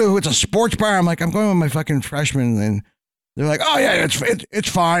could go to. It's a sports bar. I'm like, I'm going with my fucking freshmen, and they're like, oh yeah, it's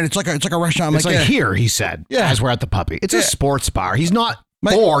fine. It's like a restaurant. I'm It's like yeah. here, he said, Yeah. as we're at the puppy. It's a Yeah. sports bar. He's not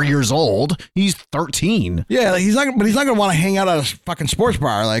 4 years old. He's 13. Yeah, like he's not going to want to hang out at a fucking sports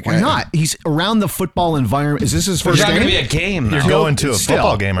bar. Like Why not? He's around the football environment. Is this his There's first not game? going to be a game. You're Though. going to a It's still-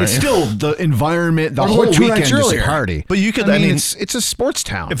 football game, aren't It's you? still the environment, the Or whole 2 weekend nights is a earlier. party. But you could, I mean, it's a sports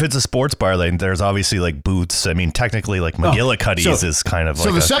town. if it's a sports bar, then there's obviously like booths. I mean, technically, like McGillicuddy's so- is kind of like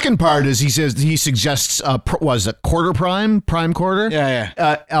So the second part is he suggests was a quarter prime quarter?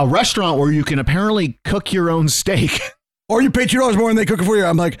 Yeah. A restaurant where you can apparently cook your own steak. Or you pay $2 more and they cook it for you.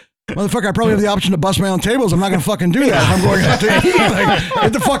 I'm like, motherfucker, I probably have the option to bust my own tables. I'm not going to fucking do that if I'm going out to eat. Like,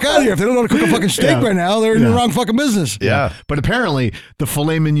 get the fuck out of here. If they don't know how to cook a fucking steak right now, they're in the wrong fucking business. Yeah. But apparently the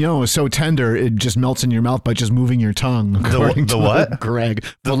filet mignon is so tender it just melts in your mouth by just moving your tongue. according the to what? Greg.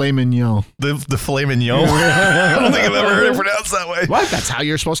 Filet mignon. the filet mignon. I don't think I've ever heard it pronounced that way. What? That's how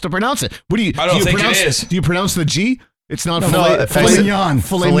you're supposed to pronounce it. What do you? I don't do you think it pronounce, is. Do you pronounce the G? It's not No, filet. filet mignon.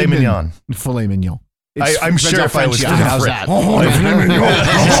 Filet mignon. Filet mignon. I'm sure if I was French, how's French- that?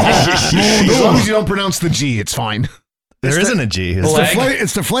 As long as you don't pronounce the G, it's fine. There isn't a G. Is Leg. there?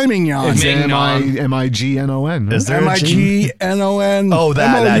 It's the flaming yawn. It's Mignon. M-I-G-N-O-N. Is there a G? M-I-G-N-O-N. Oh,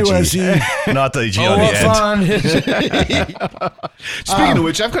 that G. M-O-U-S-E. Not the G Oh, on what the end. fun! Speaking of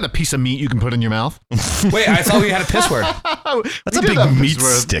which, I've got a piece of meat you can put in your mouth. Wait, I thought we had a piss word. That's a big meat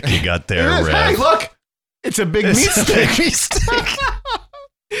stick you got there, It is. Hey, Rev. look. It's a big meat stick.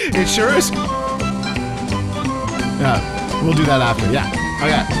 It sure is. Yeah, we'll do that after. Yeah.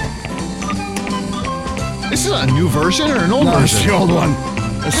 Okay. This is a new version or an old No, it's version? the old one.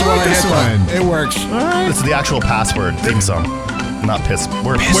 It's the I one like I this hit. one. It works. All right. It's the actual password theme song, not piss.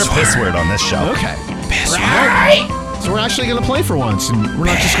 We're piss word on this show. Okay. Right. So we're actually going to play for once, and we're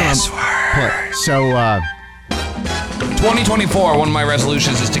not just going to play. So, 2024. One of my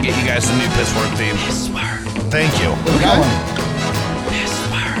resolutions is to get you guys the new piss word theme. Thank you. okay.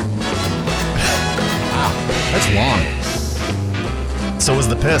 That's long. So was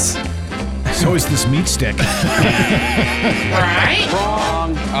the piss. So is this meat stick. Right?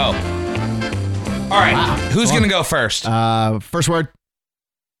 Wrong. Oh. All right. Who's gonna go first? First word.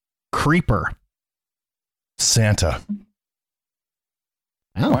 Creeper. Santa.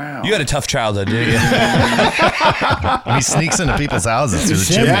 Oh. Wow. You had a tough childhood, didn't you? He sneaks into people's houses through the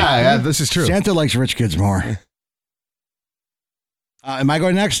chimney. Yeah, this is true. Santa likes rich kids more. Am I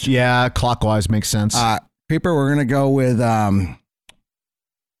going next? Yeah, clockwise makes sense. Creeper, we're gonna go with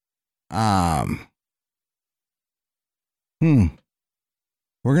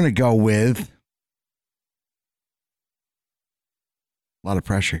we're gonna go with a lot of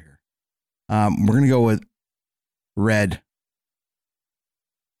pressure here. We're gonna go with red.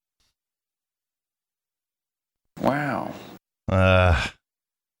 Wow.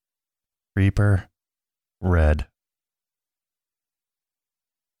 Creeper, red.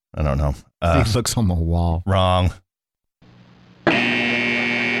 I don't know. He looks on the wall. Wrong.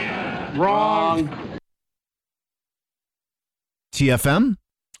 Wrong. TFM?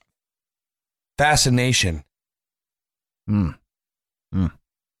 Fascination. God.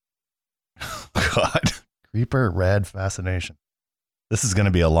 Creeper, red, fascination. This is going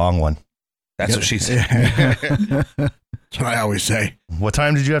to be a long one. That's what she said. That's what I always say. What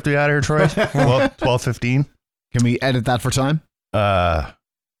time did you have to be out of here, Troy? 12:15? Can we edit that for time?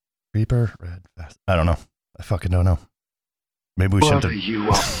 Creeper, red, fast. I don't know. I fucking don't know. Maybe we shouldn't have. You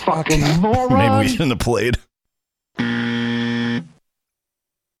a fucking moron. Maybe we shouldn't have played.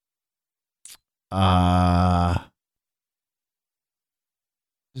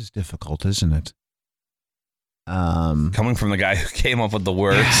 This is difficult, isn't it? Coming from the guy who came up with the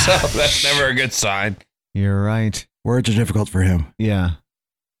words, so that's never a good sign. You're right. Words are difficult for him. Yeah.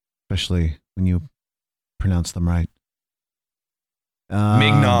 Especially when you pronounce them right.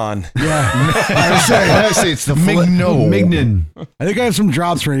 Mignon. Yeah. I say it's the Mignon. Mignon. I think I have some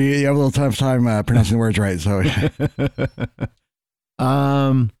drops for you. You have a little tough time pronouncing the words right. So,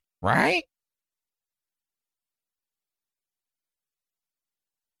 Right?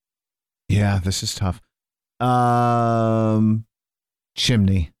 Yeah, this is tough.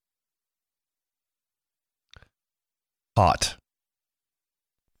 Chimney. Hot.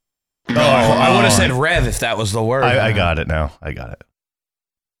 Oh, I would have said Rev if that was the word. I got it now. I got it.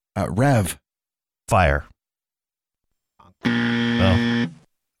 Rev. Fire. No.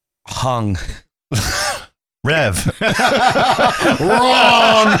 Hung. Rev.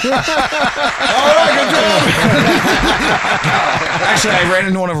 Wrong. Actually, I ran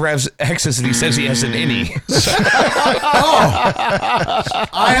into one of Rev's exes and he says he has an innie.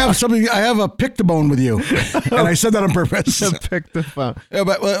 I have something. I have a pick the bone with you, and I said that on purpose. Pick the phone. Yeah,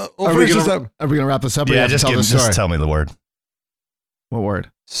 but Are we going to wrap this up? Or Yeah, you have to just tell the story? tell me the word. What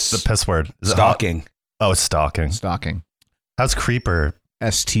word? The piss word. Is it hot? Stalking. Oh, it's stalking. Stalking. How's creeper?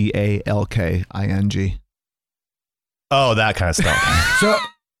 STALKING. Oh, that kind of stuff. So,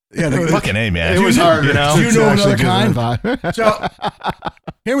 yeah, Fucking A, man. It was hard. You know? Do you know actually another good kind? So,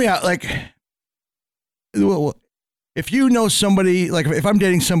 hear me out. Like, if you know somebody, like if I'm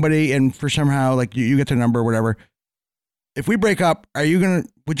dating somebody and for somehow like you get their number or whatever, if we break up,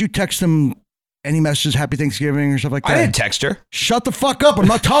 would you text them any messages, Happy Thanksgiving or stuff like that? I didn't text her. Shut the fuck up. I'm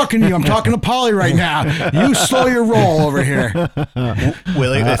not talking to you. I'm talking to Polly right now. You slow your roll over here.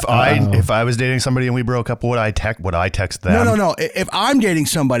 Willie, if I was dating somebody and we broke up, would I text them? No. If I'm dating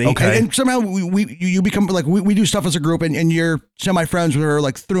somebody and somehow you become like, we do stuff as a group and you're semi-friends with her,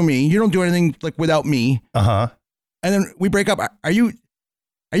 like through me, you don't do anything like without me. Uh-huh. And then we break up. Are you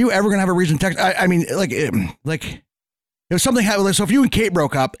ever going to have a reason to text? I mean, like if something happened, so if you and Kate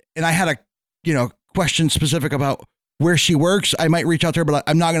broke up and I had a, question specific about where she works, I might reach out to her, but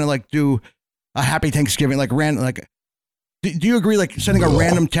I'm not going to like do a Happy Thanksgiving, like random, like, do you agree? Like sending a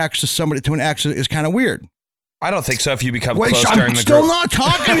random text to an ex is kind of weird. I don't think so if you become close during I'm the still group. not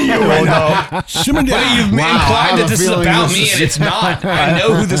talking to you right now. Simmer down. But you've implied that this is about me and it's not. I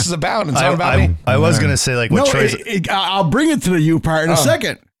know who this is about and it's not about me. I was going to say like what Troy's... I'll bring it to the you part in a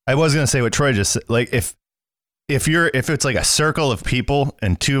second. I was going to say what Troy just said. Like if it's like a circle of people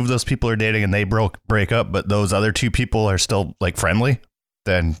and two of those people are dating and they break up, but those other two people are still like friendly,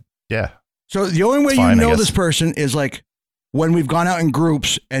 then yeah. So the only way fine, you know this person is like when we've gone out in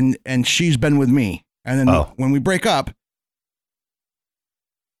groups and she's been with me. And then when we break up,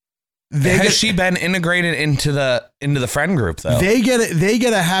 has she been integrated into the friend group though? They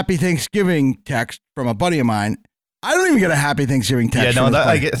get a Happy Thanksgiving text from a buddy of mine. I don't even get a Happy Thanksgiving text. Yeah, no,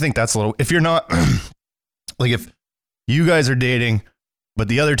 I think that's a little. If you're not like if you guys are dating, but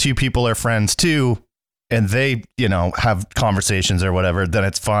the other two people are friends too, and they have conversations or whatever, then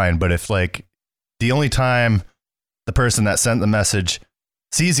it's fine. But if like the only time the person that sent the message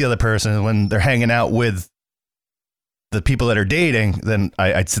sees the other person is when they're hanging out with the people that are dating, then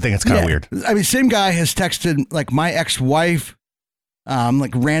I think it's kind of weird. I mean, same guy has texted like my ex-wife,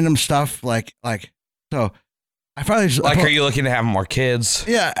 like random stuff, like so. I finally just, are you looking to have more kids?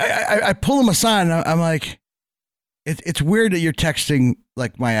 Yeah, I pull him aside and I'm like, it's weird that you're texting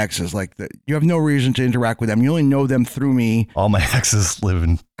like my exes, like that. You have no reason to interact with them. You only know them through me. All my exes live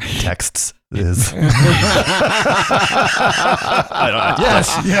in texts. Yes.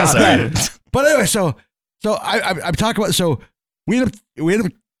 Sorry. But anyway, so I'm talking about. So we had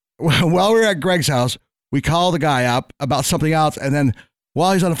while we were at Greg's house, we called the guy up about something else, and then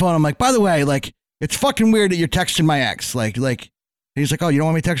while he's on the phone, I'm like, by the way, like it's fucking weird that you're texting my ex. Like he's like, oh, you don't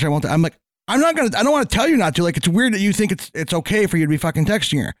want me to text her? I won't. I'm like, I don't want to tell you not to. Like, it's weird that you think it's okay for you to be fucking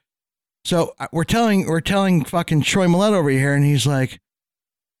texting her. So we're telling fucking Troy Millette over here, and he's like,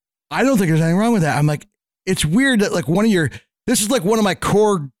 I don't think there's anything wrong with that. I'm like, it's weird that like this is like one of my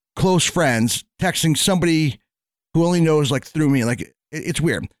core close friends texting somebody who only knows like through me. Like it's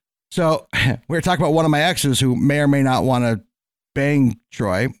weird. So we were talking about one of my exes who may or may not want to bang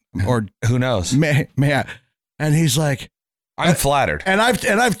Troy, or who knows? May. And he's like, I'm flattered. And I've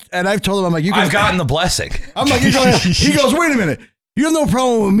told him, I'm like, I've gotten the blessing. I'm like, he goes, wait a minute, you have no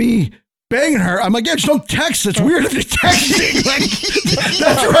problem with me banging her? I'm like, yeah, just don't text. It's weird if you're texting. Like,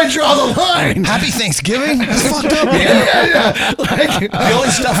 that's where I draw the line. Happy Thanksgiving. That's fucked up. Yeah. Like, the only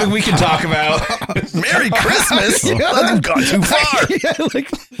stuff we can talk about. Merry Christmas. That's gone too far.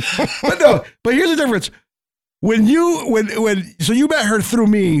 But here's the difference. When so you met her through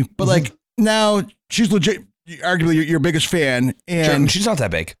me, but like now she's legit, arguably your biggest fan, and she's not that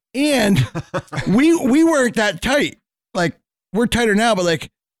big. And we weren't that tight. Like we're tighter now, but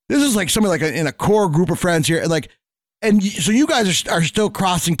like this is like somebody like in a core group of friends here, and so you guys are still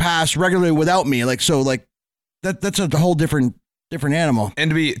crossing paths regularly without me. Like so, like that's a whole different animal.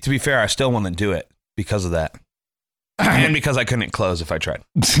 And to be fair, I still want to do it because of that, and because I couldn't close if I tried.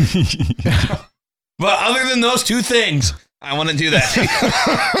 But other than those two things, I want to do that.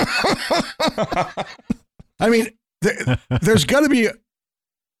 I mean, there's got to be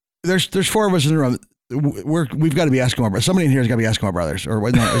there's four of us in the room. We've got to be Eskimo brothers. Somebody in here has got to be Eskimo brothers, or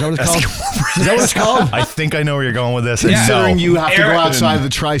what? No, is that what it's called? Is that what it's called? I think I know where you're going with this. Considering you have to go outside the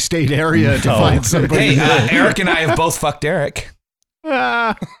tri-state area to find somebody. Hey, Eric and I have both fucked Eric.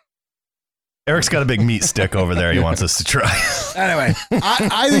 Eric's got a big meat stick over there he wants us to try. Anyway,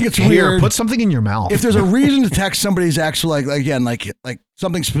 I think it's Here, weird. put something in your mouth. If there's a reason to text somebody's ex, like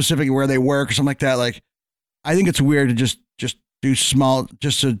something specific where they work or something like that, like I think it's weird to just do small,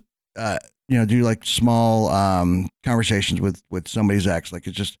 just to do like small conversations with somebody's ex. Like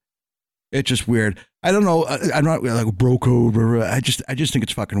it's just weird. I don't know. I'm not like bro code. I just think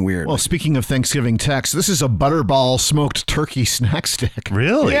it's fucking weird. Well, speaking of Thanksgiving text, this is a Butterball smoked turkey snack stick.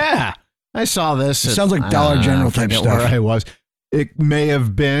 Really? Yeah. I saw this. It sounds like Dollar General type stuff. Where I was. It may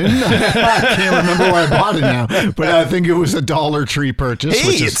have been. I can't remember where I bought it now, but I think it was a Dollar Tree purchase. Hey,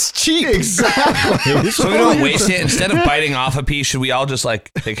 which it's cheap. Exactly. So we don't waste it. Instead of biting off a piece, should we all just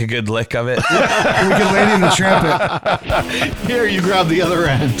like take a good lick of it? We can Lady in the Tramp it. Here, you grab the other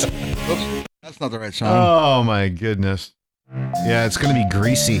end. Oops, that's not the right song. Oh my goodness. Yeah, it's going to be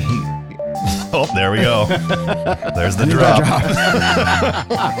greasy. Oh, there we go. There's the drop.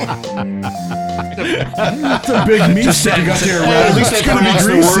 That's a big meat stick you got there, Hey, at Raz. least I It's gonna be pronounced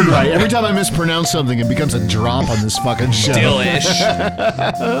the greasy. word right. Every time I mispronounce something, it becomes a drop on this fucking show. Delish.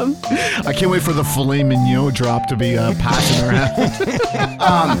 I can't wait for the filet mignon drop to be passing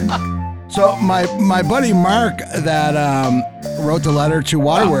around. So my buddy Mark that wrote the letter to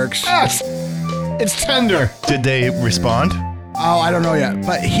Waterworks. Yes, it's tender. Did they respond? Oh, I don't know yet,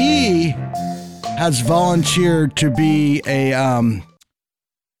 but he has volunteered to be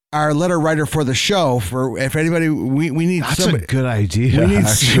our letter writer for the show. For if anybody, we need That's somebody. a good idea. We need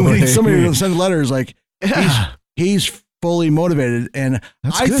somebody to actually. send letters. Like he's fully motivated, and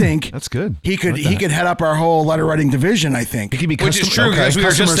That's I good. think That's good. he could I like that. head up our whole letter writing division. I think. He could be Which is true because we were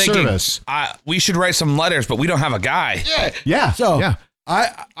customer just thinking service. we should write some letters, but we don't have a guy. Yeah. So yeah.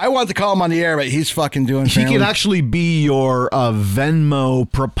 I wanted to call him on the air, but he's fucking doing. He family. could actually be your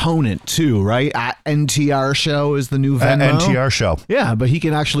Venmo proponent too, right? At NTR Show is the new Venmo. NTR show. Yeah, but he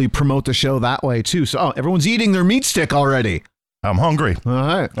can actually promote the show that way too. So, everyone's eating their meat stick already. I'm hungry. All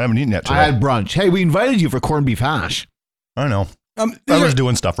right. I haven't eaten yet today. I had brunch. Hey, we invited you for corned beef hash. I know. I these was are-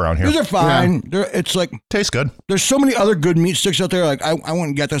 doing stuff around here. These are fine. It's like Tastes good. there's so many other good meat sticks out there. Like I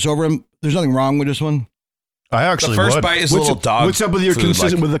wouldn't get this over him. There's nothing wrong with this one. I actually The first would. bite is a little dog. What's up with your food,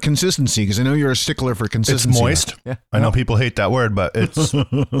 like- with the consistency? Because I know you're a stickler for It's consistency. moist. Yeah. I know people hate that word, but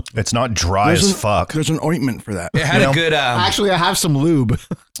it's not dry as fuck. There's an ointment for that. It had a good. Actually, I have some lube.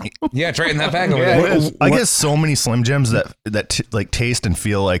 Yeah, it's right in that bag over Yeah, there. it is. I get so many Slim Jims that like taste and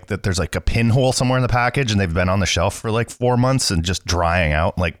feel like that there's like a pinhole somewhere in the package and they've been on the shelf for like 4 months and just drying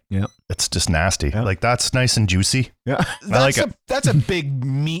out. Like, Yeah. it's just nasty. Like that's nice and juicy. Yeah. I like it. That's a big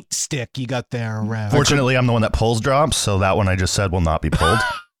meat stick you got there, Rev. Fortunately, I'm the one that pulls drops, so that one I just said will not be pulled.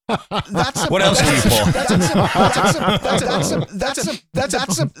 What else do you pull?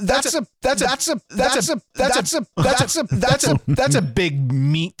 That's a big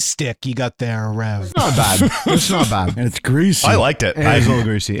meat stick you got there, Rev. Not bad. It's not bad. And it's greasy. I liked it. It's a little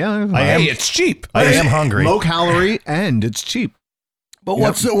greasy. Yeah, Hey, it's cheap. I am hungry. low calorie and it's cheap. But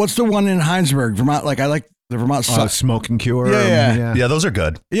what's the one in Heinsberg, Vermont? Like I like the Vermont Smoke and Cure. Yeah. Yeah, those are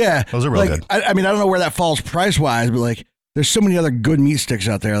good. Yeah, Those are real like, good. I mean, I don't know where that falls price wise, but like, there's so many other good meat sticks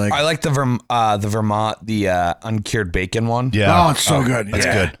out there. Like I like the Vermont, uncured bacon one. Yeah. Oh, it's so good. That's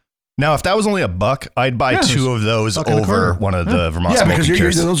Yeah. good. Now, if that was only $1, I'd buy 2 of those buck and a over quarter. one of the Vermont Yeah, because Smoky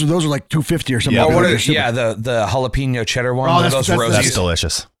Cures. those are like $2.50 or something. Yeah, Or what they're super- the jalapeno cheddar one. Oh, those that's roses.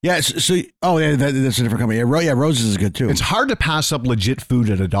 delicious. Yeah, so that's a different company. Yeah, Roses is good too. It's hard to pass up legit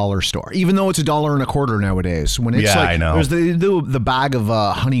food at a dollar store, even though it's $1.25 nowadays. When it's Yeah, like, I know. There's the bag of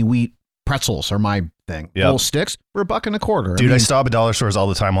honey wheat pretzels are my thing. Yep. Little sticks for $1.25. Dude, I stop at dollar stores all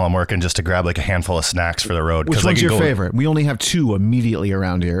the time while I'm working just to grab like a handful of snacks for the road. Which 'cause I one's can your go- favorite? We only have 2 immediately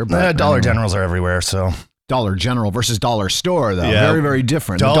around here. But Dollar anyway. Generals are everywhere, so Dollar General versus Dollar Store, though. Yeah. Very, very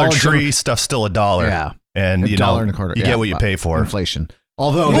different. The Dollar General- Tree stuff's still $1. Yeah. And you $1 know, and a quarter. you Yeah, get what you but pay for. Inflation.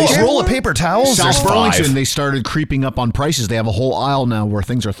 Although A roll of paper towels, South there's Burlington, 5. they started creeping up on prices. They have a whole aisle now where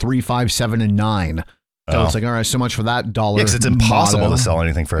things are 3, 5, 7, and 9. So Oh. it's like, all right, so much for that dollar. Yeah, 'cause it's impossible motto. to sell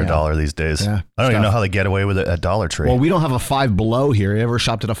anything for Yeah. $1 these days. Yeah. I don't even Stuff. know how they get away with it at Dollar Tree. Well, we don't have a Five Below here. You ever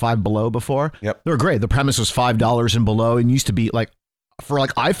shopped at a Five Below before? Yep. They were great. The premise was $5 and below, and used to be like for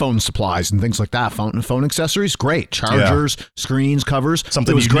like iPhone supplies and things like that, phone accessories, great. Chargers, screens, covers.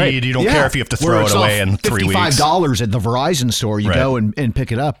 Something it was you great. need. You don't care if you have to throw Where it it's away all in 3 weeks. $55 at the Verizon store. You Right. go and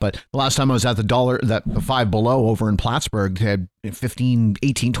pick it up. But the last time I was at the Five Below over in Plattsburgh, they had $15,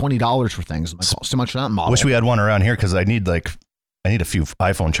 $18, $20 for things. I'm like, oh, so much for that model. Wish we had one around here because I need a few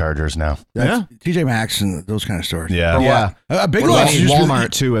iPhone chargers now. Yeah, TJ Maxx and those kind of stores. Yeah. Yeah. Big What do Lots you need? used to be- Walmart,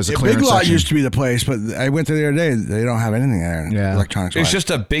 too, as a Yeah, clearance Big Lot section. used to be the place, but I went there the other day. They don't have anything there. Yeah. Electronics. It's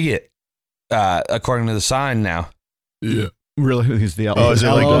just a bigot, according to the sign now. Yeah. Really? He's the Oh, is it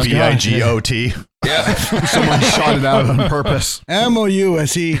like BIGOT? Yeah. Someone shot it out on purpose.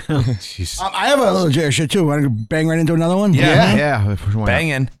 MOUSE. Jeez. I have a little JR shit too. Want to bang right into another one? Yeah. Why not?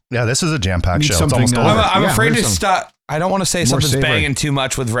 Banging. Yeah, this is a jam-packed Need show. It's something, almost over. I'm Yeah, afraid here's to some. stop. I don't want to say More something's savory. banging too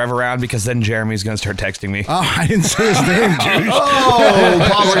much with Rev around because then Jeremy's going to start texting me. Oh, I didn't say his name, dude. Oh,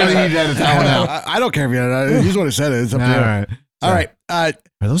 Bob, we're going to need to edit that one out. I don't care if you. He's the one who said it. It's up to you. All right. All right.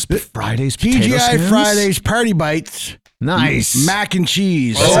 Are those Fridays potato TGI skins? Fridays Party Bites. Nice. Mac and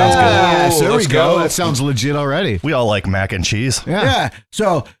cheese. That sounds good. Yes, there we let's go. go. That sounds legit already. We all like mac and cheese. Yeah.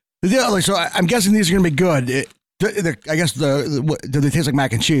 So the deal, like, so I'm guessing these are going to be good. I guess do they taste like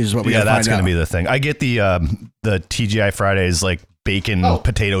mac and cheese? Is what we Yeah, gotta that's find going to out. be the thing. I get the TGI Fridays like bacon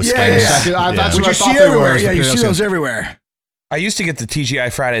potato skins. That's Which what I you thought see they everywhere. were. Yeah, you see Potatoes. those everywhere. I used to get the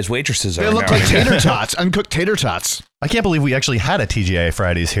TGI Fridays waitresses. They every look now like and again. tater tots, uncooked tater tots. I can't believe we actually had a TGI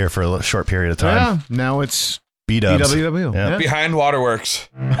Fridays here for a short period of time. Yeah, now it's B-dubs. BWW. Yeah. Yeah. Behind Waterworks.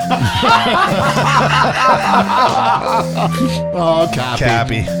 Oh, Cappy.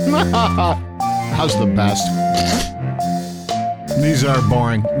 Cappy. How's the best? These are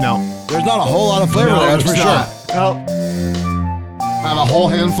boring. No. There's not a whole lot of flavor No, there, that's it's for not. sure. No. I have a whole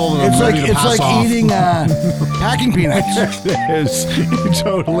handful of them It's like ready to pass off. eating packing peanuts. It is. It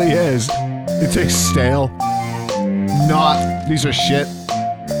totally is. It tastes stale. Not. These are shit.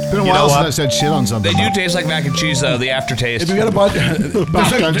 It's been a You while know since what? I said shit on something. They do taste like mac and cheese, though, the aftertaste. If you got a bunch,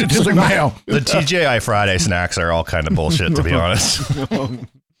 just like mayo. The TGI Friday snacks are all kind of bullshit, to be honest.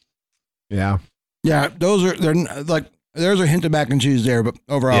 Yeah. Yeah, they're like there's a hint of mac and cheese there, but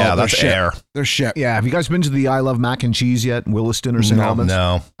overall, Yeah, they're that's shit. air. They're shit. Yeah. Have you guys been to the I Love Mac and Cheese yet in Williston or St. Albans?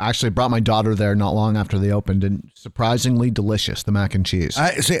 No. I actually brought my daughter there not long after they opened, and surprisingly delicious, the mac and cheese.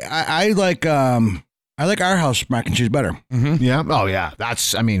 I like our house mac and cheese better. Yeah. Oh, yeah.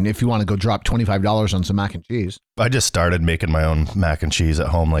 That's, I mean, if you want to go drop $25 on some mac and cheese. I just started making my own mac and cheese at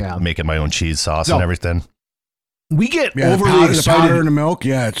home, like Yeah. making my own cheese sauce No. and everything. We get Yeah, overly the powder excited. and the milk.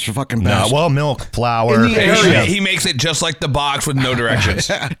 Yeah, it's the fucking No, best. well, milk, flour. In the area. He makes it just like the box with no directions.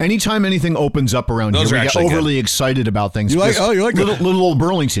 Anytime anything opens up around Those here, are we get actually overly excited about things. You like- because you like little old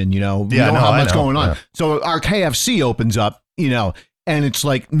Burlington, you know, we Yeah, don't no, have I much know. going on. Yeah. So our KFC opens up, you know, And it's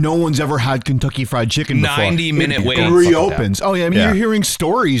like no one's ever had Kentucky Fried Chicken before. 90-minute wait. It reopens. Oh yeah, I mean Yeah. you're hearing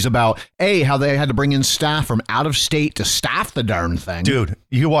stories about how they had to bring in staff from out of state to staff the darn thing. Dude,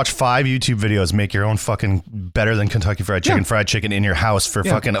 you can watch 5 YouTube videos, make your own fucking better than Kentucky Fried Chicken fried chicken in your house for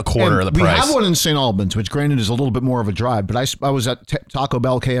fucking a quarter And of the price. We have one in St. Albans, which granted is a little bit more of a drive, but I was at Taco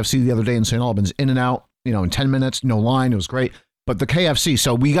Bell KFC the other day in St. Albans, in and out, in 10 minutes, no line. It was great. But the KFC,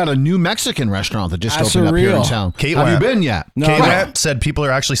 so we got a new Mexican restaurant that just opened up here in town. Kate Have you went. been yet? No. Kate went, said people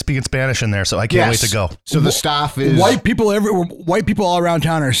are actually speaking Spanish in there, so I can't wait to go. So the staff is White people all around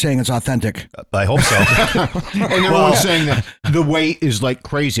town are saying it's authentic. I hope so. and everyone's saying that the wait is like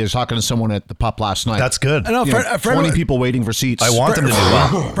crazy. I was talking to someone at the pub last night. That's good. I know, a friend 20 of- people waiting for seats. I want them to do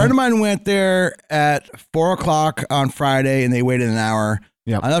well. A friend of mine went there at 4:00 on Friday, and they waited an hour.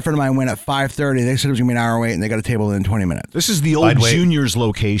 Yeah. Another friend of mine went at 5:30. They said it was gonna be an hour wait, and they got a table in 20 minutes. This is the old I'd wait. Junior's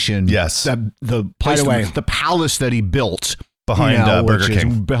location. Yes. The place, Hideaway. the palace that he built Behind, Burger which is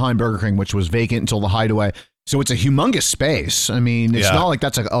King. behind Burger King, which was vacant until the Hideaway. So it's a humongous space. I mean, it's Yeah. not like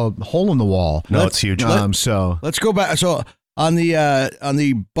that's a hole in the wall. No, it's huge. So Let's go back. So on the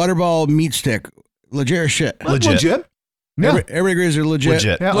Butterball meat stick, legit or shit? Legit. Yeah. Everybody agrees they're legit.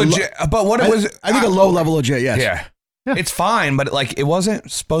 Legit. Yeah. Legit. But what it was, I think a low level legit. Yes. yeah. Yeah. It's fine, but like it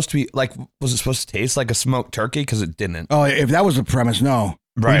wasn't supposed to be like. Was it supposed to taste like a smoked turkey? Because it didn't. Oh, if that was the premise, no.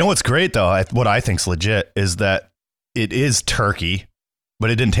 You know what's great though? What I think's legit is that it is turkey, but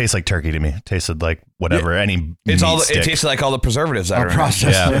it didn't taste like turkey to me. It tasted like whatever any. It's meat all. It stick. tasted like all the preservatives that Or are in it.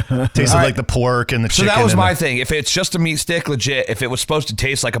 processed. Yeah, tasted like the pork and the So chicken. that was and my the- thing. If it's just a meat stick, legit. If it was supposed to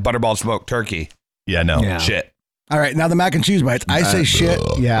taste like a butterball smoked turkey, Yeah, no. Yeah. shit. All right, now the mac and cheese bites. I say shit.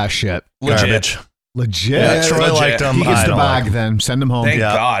 yeah, shit. Legit. Garbage. Legit. Yeah, Troy legit. liked them. He gets I the don't bag like then. Send him home. Thank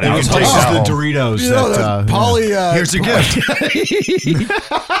Yeah. God. You I can was take like, This is that the home. Doritos You know, that. Polly. Here's your gift.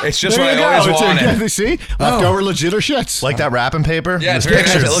 it's just There what you I always go. It's wanted. a, see, leftover legit or shits. Like that wrapping paper? Yeah, it's With very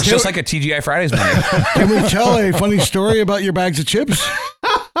nice. pictures. It looks just like a TGI Fridays menu. Can we tell a funny story about your bags of chips?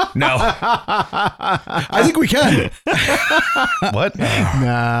 No. I think we can. What?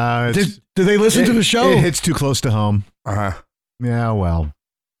 Nah, Did they listen to the show? It hits too close to home. Uh-huh. Yeah, well.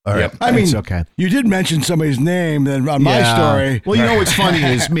 All right. Yep. I mean, it's okay. you did mention somebody's name then on my Yeah. story. Well, you know what's funny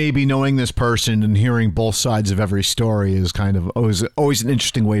is maybe knowing this person and hearing both sides of every story is kind of always an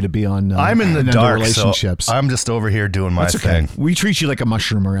interesting way to be on. I'm in the into dark, relationships. so I'm just over here doing my That's okay. thing. We treat you like a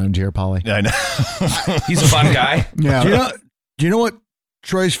mushroom around here, Polly. I know. He's a fun guy. Yeah. Do you know what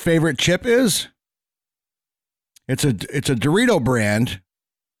Troy's favorite chip is? It's a Dorito brand,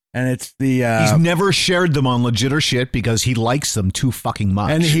 and it's the He's never shared them on legit or shit because he likes them too fucking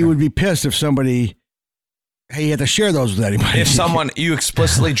much. and he would be pissed if somebody he had to share those with anybody. If you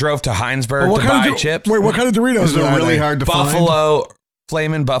explicitly drove to Heinsberg Well, to buy of, chips, Wait, what kind of Doritos Those are really hard to find. Buffalo,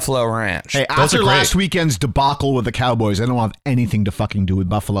 Flamin' Buffalo Ranch. Hey, Those after are great. last weekend's debacle with the Cowboys, I don't have anything to fucking do with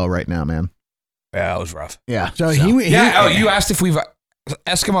Buffalo right now, man. Yeah, it was rough. Yeah. So Yeah. Oh, you asked if we've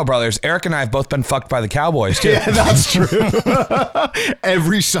Eskimo brothers. Eric and I have both been fucked by the Cowboys too. Yeah, that's true.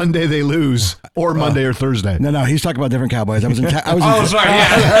 Every Sunday they lose, or Monday or Thursday. No, he's talking about different Cowboys. I was in. I was in, Oh, sorry.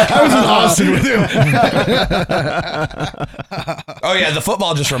 Yeah. I was in Austin with him. Oh yeah, the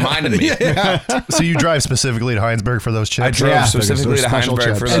football just reminded me. So you drive specifically to Heinsberg for those chips? I drove Yeah, specifically because to they're special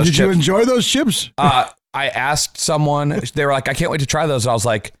Heinsberg for chips. And those did you chips. enjoy those chips? I asked someone. They were like, "I can't wait to try those." And I was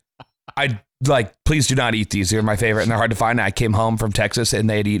like, please do not eat these. They're my favorite, and they're hard to find. And I came home from Texas, and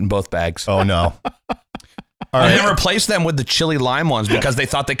they had eaten both bags. Oh, no. I then replaced them with the chili lime ones because they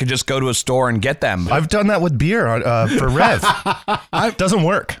thought they could just go to a store and get them. I've done that with beer for Rev. It doesn't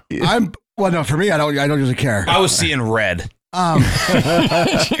work. No, for me, I don't usually care. I was seeing red. But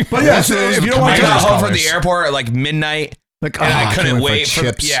yeah, so if you don't want I to, got home from the airport at like midnight, Like, and I can't couldn't for wait for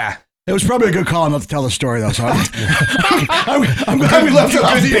chips. yeah. it was probably a good call not to tell the story though. So I'm glad we left it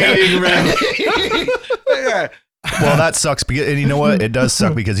off the air. Well, that sucks. And you know what? It does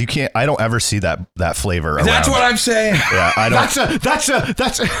suck because you can't. I don't ever see that flavor around. That's what I'm saying. Yeah, I don't. That's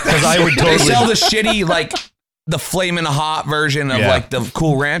Because I would They totally. sell the shitty like the flaming hot version of Yeah. like the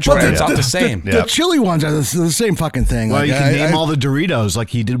Cool Ranch. But Right? It's not the same. Yeah. The chili ones are the same fucking thing. Well, Like, you can I- name I- all the Doritos like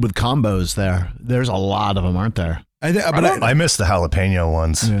he did with combos there. There's a lot of them, aren't there? I miss the jalapeno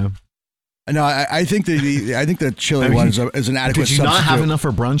ones. Yeah. No, I think the chili one is an adequate. Did you not have substitute. enough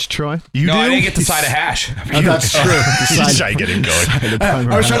for brunch, Troy? You No, do? I didn't get the side of hash. Oh, that's true. He's trying to get it going.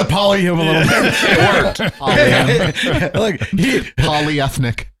 I was trying to poly him a little bit. It worked. Like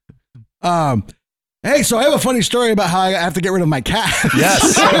Polyethnic. Hey, so I have a funny story about how I have to get rid of my cat.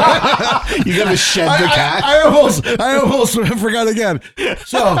 Yes. You got to shed the cat. I almost forgot again.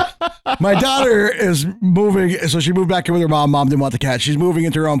 So my daughter is moving. So she moved back in with her mom. Mom didn't want the cat. She's moving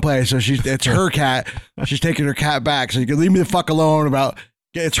into her own place. So it's her cat. She's taking her cat back. So you can leave me the fuck alone about.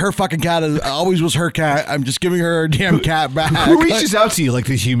 It's her fucking cat. It always was her cat. I'm just giving her damn cat back. Who reaches out to you? Like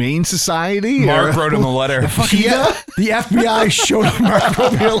the Humane Society? Mark wrote him a letter. The FBI showed him Mark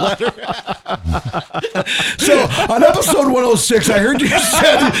wrote me a letter. So on episode 106, I heard you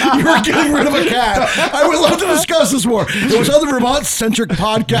said you were getting rid of a cat. I would love to discuss this more. It was on the Vermont-centric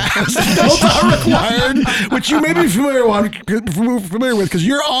podcast, Not Required, which you may be familiar with because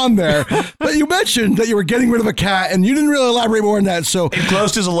you're on there. But you mentioned that you were getting rid of a cat, and you didn't really elaborate more on that. So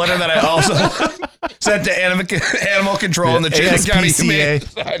Enclosed is a letter that I also sent to Animal Control and the Chatham County Humane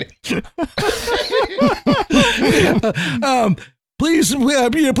Society. Please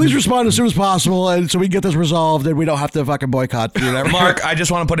respond as soon as possible, and so we can get this resolved, and we don't have to fucking boycott. Mark, I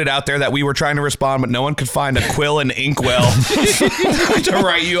just want to put it out there that we were trying to respond, but no one could find a quill and inkwell to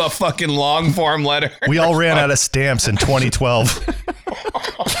write you a fucking long form letter. We all ran out of stamps in 2012.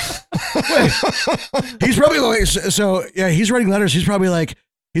 Wait, he's probably like, so yeah, he's writing letters. He's probably like,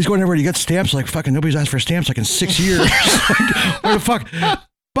 he's going everywhere. You get stamps like fucking nobody's asked for stamps like in 6 years. Like, what the fuck?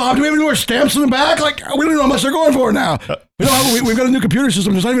 Bob, do we have any more stamps in the back? Like, we don't know how much they're going for now. We've got a new computer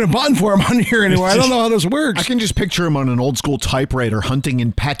system. There's not even a button for him on here anymore. I don't know how this works. I can just picture him on an old school typewriter, hunting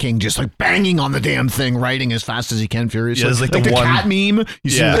and pecking, just like banging on the damn thing, writing as fast as he can furiously. Yeah, like the one cat meme. You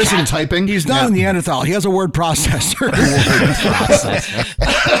see the person typing? He's not a Neanderthal. He has a word processor.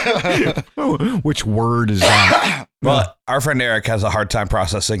 Which word is that? Well, our friend Eric has a hard time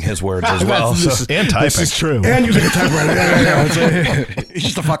processing his words as well. And typing. This is true. And using a typewriter. He's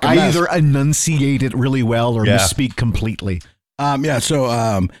just a fucking I mess. either enunciate it really well or misspeak completely.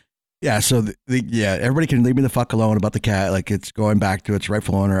 So everybody can leave me the fuck alone about the cat. Like, it's going back to its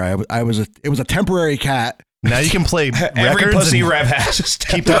rightful owner. It was a temporary cat. Now you can play Every records pussy and rev has to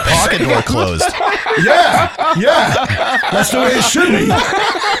step keep that pocket door closed. Yeah. That's the way it should be.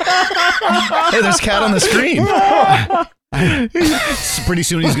 Hey, there's cat on the screen. Pretty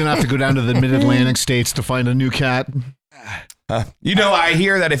soon he's going to have to go down to the mid-Atlantic states to find a new cat. I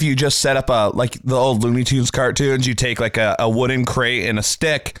hear that if you just set up like the old Looney Tunes cartoons, you take like a wooden crate and a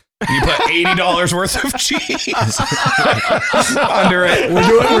stick, you put $80 worth of cheese under it.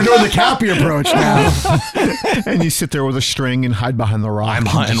 We're doing the Cappy approach now. And you sit there with a string and hide behind the rock. I'm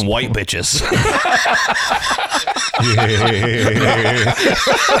hunting white bitches.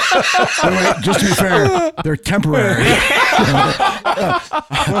 Wait, just to be fair, they're temporary.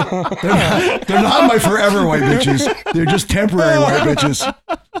 They're not my forever white bitches. They're just temporary white bitches.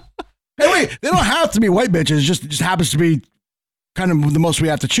 Hey, wait, they don't have to be white bitches. It just happens to be kind of the most we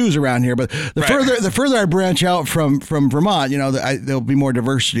have to choose around here. But the further I branch out from Vermont, there'll be more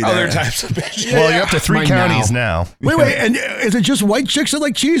diversity. Other there. types of bitches. Well, you're up to 3 counties now. Wait, and is it just white chicks that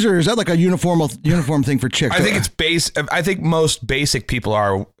like cheese, or is that like a uniform thing for chicks? I think it's I think most basic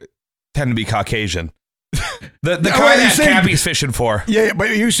people tend to be Caucasian. The kind that Cappy's fishing for. Yeah,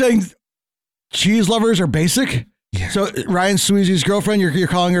 but you're saying cheese lovers are basic? Yeah. So Ryan Sweezy's girlfriend, you're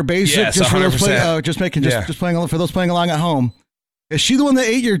calling her basic? Yes, just for those 100%. just playing for those playing along at home. Is she the one that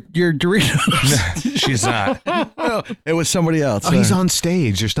ate your Doritos? She's not. No, it was somebody else. Oh, he's on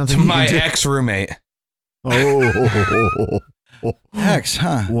stage. There's nothing. My ex-roommate. Oh, ex,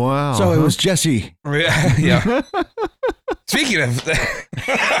 huh? Wow. So it was Jesse. Yeah. Speaking of,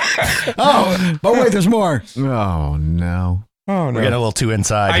 but wait, there's more. Oh no. Oh no. We're getting a little too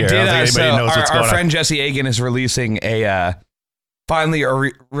inside here. I don't think anybody knows what's going on. Our friend Jesse Agan is releasing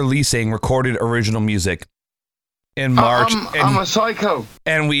releasing recorded original music in March. I'm a psycho.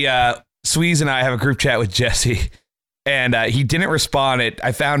 And we, Sweeze and I have a group chat with Jesse, and he didn't respond.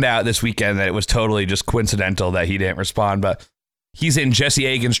 I found out this weekend that it was totally just coincidental that he didn't respond, but he's in Jesse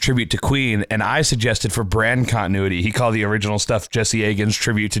Agan's tribute to Queen, and I suggested for brand continuity, he called the original stuff Jesse Agan's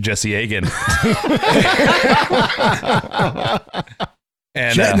tribute to Jesse Agan.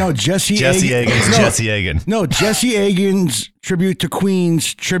 And, Jesse Agan's Jesse Agan. No, Jesse Agan's tribute to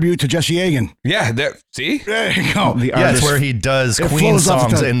Queen's tribute to Jesse Agan. Yeah, see? There you go. It's where he does Queen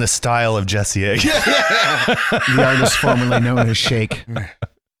songs in the style of Jesse Agan. The artist formerly known as Shake.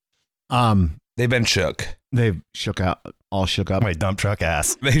 They've been shook. They've all shook up. My dump truck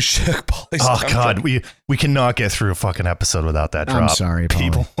ass. They shook Paulie's Oh God, we cannot get through a fucking episode without that drop. I'm sorry,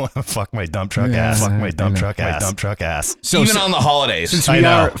 people. Fuck my dump truck ass. Fuck my dump truck ass. My dump truck ass. So even on the holidays. Since we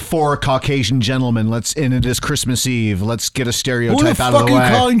are 4 Caucasian gentlemen, and it is Christmas Eve, let's get a stereotype out of the way. Who the fuck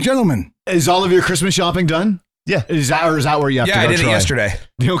are you calling gentlemen? Is all of your Christmas shopping done? Yeah. Is that where you have to go, I did Troy? it yesterday.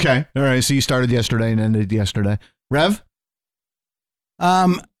 Okay. All right. So you started yesterday and ended yesterday. Rev?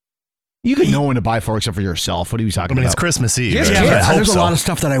 You could know when to buy for except for yourself. What are you talking about? It's Christmas Eve. Yes, right? yeah, I hope there's so. a lot of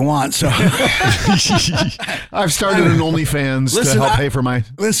stuff that I want. So I've started an OnlyFans to help pay for my...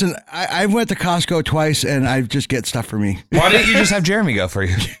 listen, I went to Costco twice and I just get stuff for me. Why didn't you just have Jeremy go for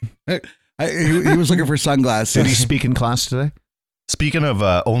you? He was looking for sunglasses. Did he speak in class today? Speaking of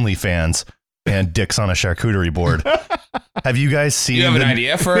OnlyFans and dicks on a charcuterie board, have you guys seen? You have an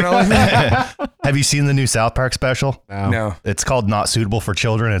idea for an OnlyFans? Have you seen the new South Park special? No. It's called Not Suitable for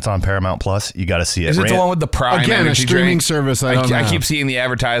Children. It's on Paramount Plus. You got to see it. Is it the one with the Prime Again, a energy streaming drink? service. I don't know. I keep seeing the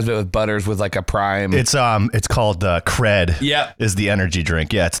advertisement with Butters with like a Prime. It's called Cred. Yep. Is the energy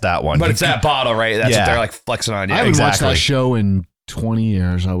drink? Yeah, it's that one. But it's that bottle, right? That's Yeah. what they're like flexing on you. I haven't watched exactly. that show in 20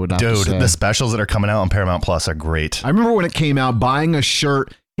 years, I would have to Dude, say. the specials that are coming out on Paramount Plus are great. I remember when it came out, buying a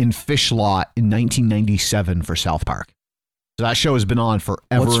shirt in Fish Lot in 1997 for South Park. So that show has been on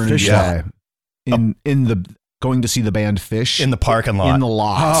forever What's and a Fish day. In the going to see the band Fish In the parking lot. in the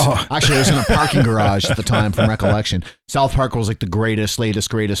lot. Oh. Actually, it was in a parking garage at the time, from recollection. South Park was like the greatest,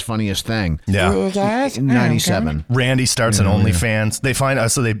 greatest, funniest thing. Yeah. In 97. Randy starts an Yeah, OnlyFans. They find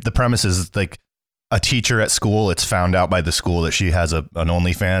the premise is like a teacher at school. It's found out by the school that she has an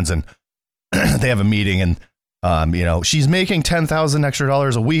OnlyFans, and they have a meeting, and she's making $10,000 extra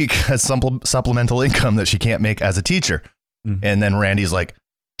a week as supplemental income that she can't make as a teacher. Mm-hmm. And then Randy's like,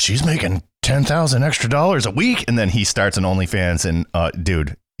 she's making $10,000 extra a week, and then he starts an OnlyFans, and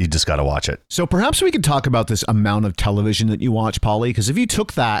dude, you just got to watch it. So perhaps we could talk about this amount of television that you watch, Paulie, because if you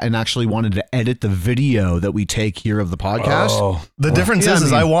took that and actually wanted to edit the video that we take here of the podcast, The difference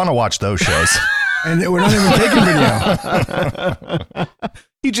is I want to watch those shows. And we're not even taking video.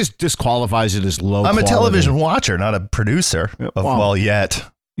 he just disqualifies it as low I'm a quality. television watcher, not a producer. Yet.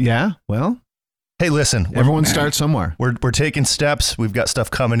 Yeah, well, Hey, listen, everyone starts somewhere. We're taking steps. We've got stuff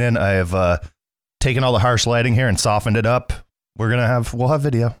coming in. I have taken all the harsh lighting here and softened it up. We'll have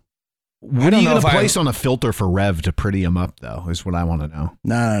video. What are you going to place on a filter for Rev to pretty him up, though, is what I want to know.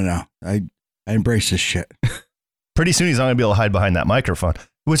 No. I embrace this shit. Pretty soon he's not going to be able to hide behind that microphone,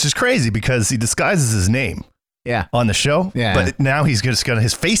 which is crazy because he disguises his name. Yeah. On the show. Yeah. But now his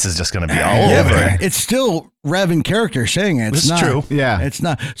face is just going to be all over it. It's still Rev in character saying it. It's true. Yeah. It's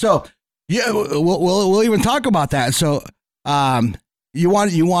not. So yeah, we'll even talk about that. So you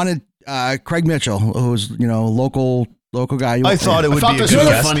wanted Craig Mitchell, who's local guy. I thought it would be a this good was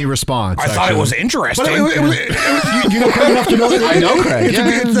guest. a funny response. I thought it was interesting. But it was you know Craig enough to know that I know Craig.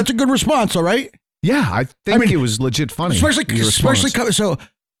 that's a good response, all right? Yeah, I think it was legit funny. Especially so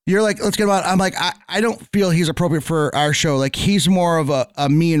you're like, let's get him out. I'm like, I don't feel he's appropriate for our show. Like he's more of a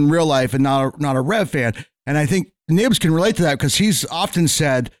me in real life and not a Rev fan. And I think Nibs can relate to that because he's often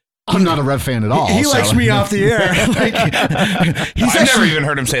said, I'm not a Rev fan at all. He likes me off the air. I've never even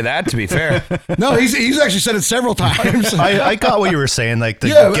heard him say that, to be fair. No, he's actually said it several times. I got what you were saying. Like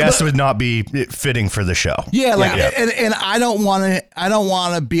the guest would not be fitting for the show. Yeah, and I don't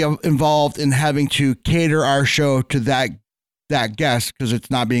want to be involved in having to cater our show to that guest because it's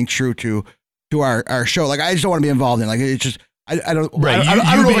not being true to our show. Like I just don't want to be involved in. Like it's just I don't. Right. I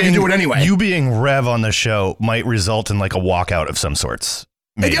don't know if I can do it anyway. You being Rev on the show might result in like a walkout of some sorts.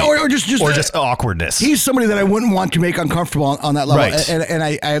 Maybe. Or just awkwardness. He's somebody that I wouldn't want to make uncomfortable on that level, Right.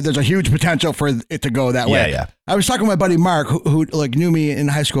 and there's a huge potential for it to go that way. Yeah. I was talking to my buddy Mark, who like knew me in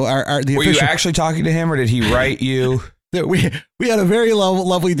high school. Were you actually talking to him, or did he write you? We had a very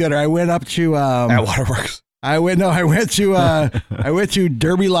lovely dinner. I went up to at Waterworks. I went to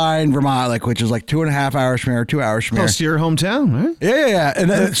Derby Line, Vermont, which is like 2.5 hours from here, 2 hours from here. Close to your hometown, right? Yeah. And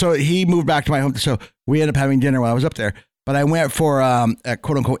then, so he moved back to my home. So we ended up having dinner while I was up there. But I went for a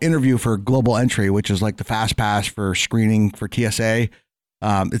quote unquote interview for Global Entry, which is like the fast pass for screening for TSA.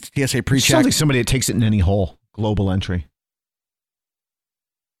 It's TSA pre-check. Sounds like somebody that takes it in any hole. Global Entry.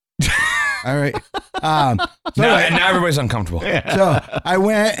 All right. Now everybody's uncomfortable. Yeah. So I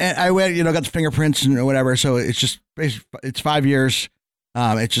went, got the fingerprints and whatever. So it's 5 years.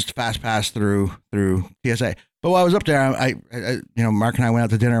 It's just a fast pass through TSA. But while I was up there, I Mark and I went out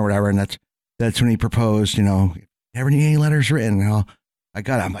to dinner or whatever, and that's when he proposed. Never need any letters written. I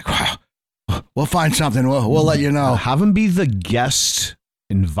got it. I'm like, wow, we'll find something. We'll let you know. Have him be the guest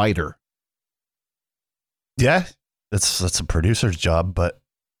inviter. Yeah, that's a producer's job, but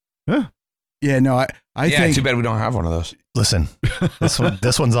yeah, I think too bad we don't have one of those. Listen,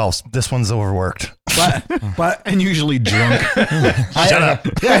 this one's overworked. but and usually drunk. Shut up.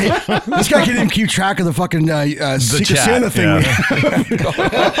 Yeah, this guy can't even keep track of the fucking Secret chat, Santa thing. Oh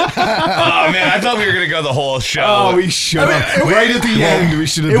man, I thought we were gonna go the whole show. Oh, we should have. Right at the end, we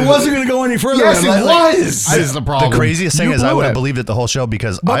should have. It wasn't going to go any further. Yes, it Like, was. This is the problem. The craziest thing You is I blew would it. have believed it the whole show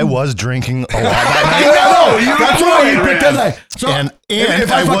because I was drinking a lot I that know. That's why you picked that night. So, night. And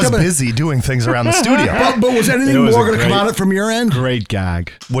if I fucked was up- busy doing things around the studio. But was anything It was more a going to come great- out of it from your end? Great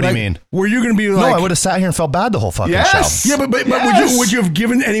gag. What do you mean? Were you going to be No, like? I would have sat here and felt bad the whole fucking Yes. show. Yeah, but Yes. would you have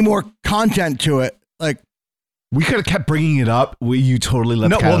given any more content to it? Like, We could have kept bringing it up. You totally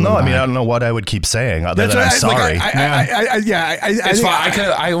left. No, the cat well, out of no. the I mean, I bag. don't know what I would keep saying other that's than I'm what sorry. It's think fine.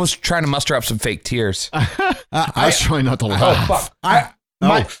 I was trying to muster up some fake tears. I was trying not to laugh.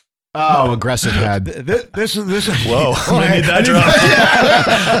 Aggressive head. This is Whoa, I need that drop.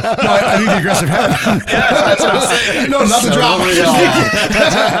 No, I need the aggressive head. No, not the drop.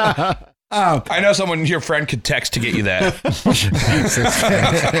 I know someone your friend could text to get you that.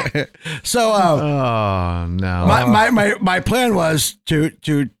 So, Oh no. my plan was to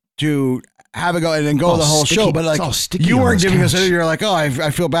have it go and then go all the whole sticky. show, but It's like all sticky you on weren't this giving us couch. any. You're like, oh, I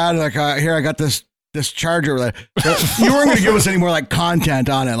feel bad. Like here, I got this charger. Like, you weren't going to give us any more like content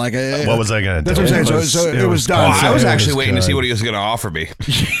on it. Like, What was I gonna do? That's what I'm saying. So it was done. I was So- actually waiting to see what he was going to offer me.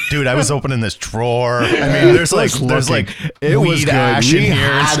 Dude, I was opening this drawer. I mean, there's like it was weed good. ash We in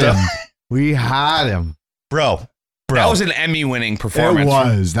here and had stuff. him. We had him. Bro. That was an Emmy-winning performance. It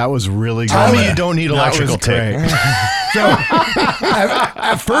was. That was really good. Tell me you don't need That electrical was tape. great. So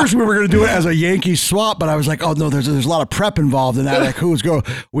at first we were going to do it as a Yankee swap, but I was like, oh no, there's a lot of prep involved in that. Like, who's go?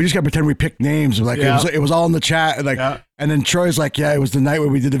 We just got to pretend we picked names. Like it was all in the chat, and like, and then Troy's like, yeah, it was the night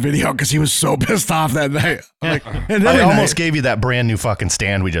when we did the video because he was so pissed off that night. I'm like, and I every almost night, gave you that brand new fucking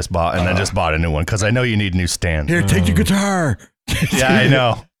stand we just bought, and then just bought a new one because I know you need a new stand. here, take your guitar. Yeah, I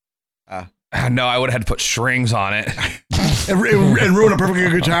know. No, I would have had to put strings on it. and ruin a perfectly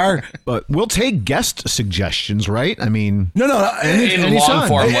good guitar. But we'll take guest suggestions, right? I mean, No, In any long son.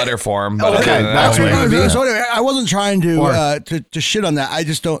 form, letter form. But Okay, other than that's that, what wait. it is. So anyway, I wasn't trying Or- to shit on that. I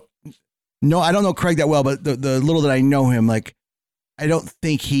just don't. No, I don't know Craig that well, but the little that I know him, like, I don't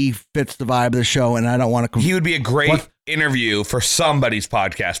think he fits the vibe of the show, and I don't want to. He would be a great interview for somebody's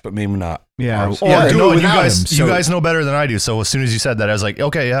podcast, but maybe not. yeah. Ours. Or Yeah, do no, it you without guys, him. So- you guys know better than I do. So as soon as you said that, I was like,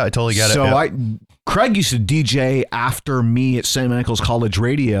 okay, yeah, I totally get it. So yeah. Craig used to DJ after me at St. Michael's College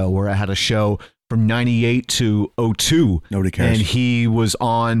Radio, where I had a show from 98 to 02. Nobody cares. And he was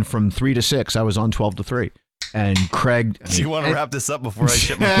on from 3 to 6. I was on 12 to 3. And Craig. Do you want to wrap this up before I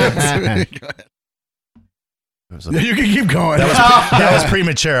shit my pants? You can keep going. That was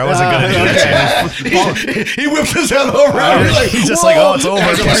premature. I wasn't gonna do it. He whips his head over. He's just like, oh, it's over.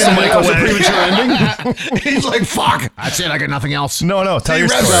 That was a premature ending. He's like, fuck. That's it. I got nothing else. No, tell your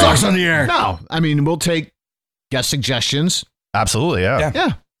Red story. sucks on the air. No. I mean, we'll take guest suggestions. Absolutely, yeah. Yeah.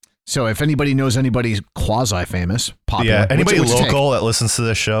 So if anybody knows anybody quasi-famous, popular. Yeah, anybody what's it take? local that listens to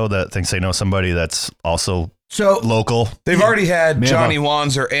this show that thinks they know somebody that's also So local. They've already had Maybe Johnny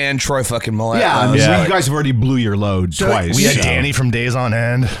Wanzer and Troy fucking Millette. Yeah, I mean, Yeah. you guys have already blew your load twice. We had so- Danny from Days on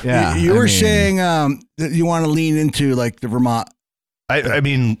End. Yeah, you I were mean, saying that you want to lean into like the Vermont. I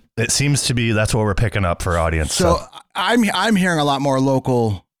mean, it seems to be that's what we're picking up for audience. So I'm hearing a lot more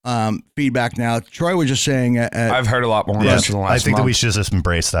local feedback now. Troy was just saying, I've heard a lot more yes, in the last I think that month. we should just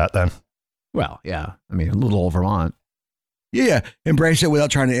embrace that then. Well, yeah. I mean, a little old Vermont. yeah, embrace it without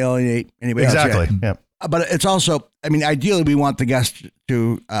trying to alienate anybody else. Exactly. Yeah. But it's also, I mean, ideally we want the guest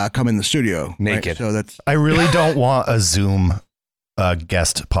to come in the studio right? Naked. So that's I really don't want a Zoom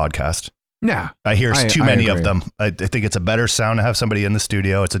guest podcast. Yeah. I hear too I many of agree. them. I think it's a better sound to have somebody in the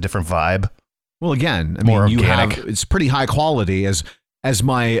studio. It's a different vibe. Well, again, I More mean, you organic. have it's pretty high quality as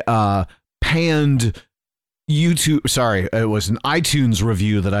my panned YouTube. Sorry, it was an iTunes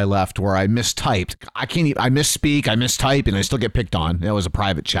review that I left where I mistyped. I misspeak, I mistype, and I still get picked on. It was a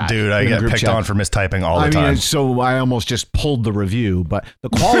private chat. Dude, I in a get group picked chat. on for mistyping all the I mean, time. so I almost just pulled the review, but the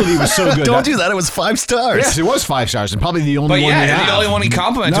quality was so good. Don't do that. It was 5 stars. Yes, it was 5 stars, and probably the only But one. yeah, we and have. the only one he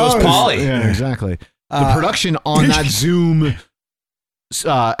complimented No, was it's- Pauly. Yeah, exactly. The production on that Zoom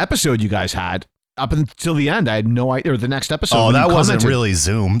episode you guys had up until the end, I had no idea. Or the next episode. Oh, when that you wasn't commented. really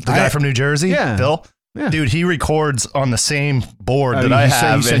Zoom. The guy from New Jersey, Yeah. Phil. Yeah. Dude, he records on the same board Oh, that I he sent-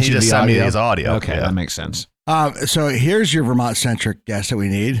 have, he sent and he you just the sent me audio? his audio. Okay, Yeah. that makes sense. so here's your Vermont centric guest that we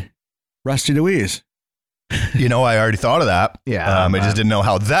need, Rusty Louise. You know, I already thought of that. Yeah, I just didn't know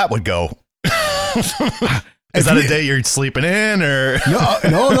how that would go. Is that a day you're sleeping in, or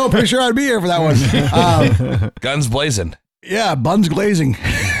No, pretty sure I'd be here for that one. Guns blazing. Yeah, buns glazing.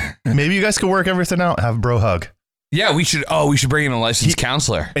 maybe you guys could work everything out? Have bro hug. Yeah, we should bring in a licensed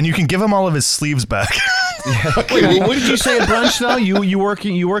counselor. And you can give him all of his sleeves back. Wait, what did you say at brunch though? You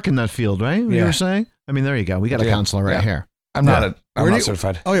work in that field, right? You Yeah. were saying? I mean, there you go. We got a counselor right here. I'm not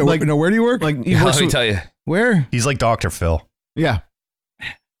certified. Oh yeah, Like- where do you work? Like he Yeah, works let me with- tell you. Where? He's like Dr. Phil. Yeah.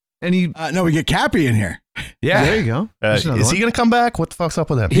 And he No, we get Cappy in here. Yeah. there you go. There's another Is one. he going to come back? What the fuck's up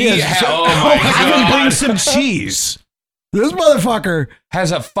with him? Oh my Have him bring god. some cheese. This motherfucker,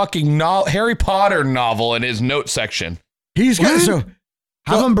 Has a fucking Harry Potter novel in his note section. he's got so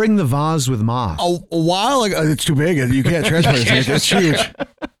Have him bring the vase with moss. a while ago. It's too big. You can't transport it. It's huge.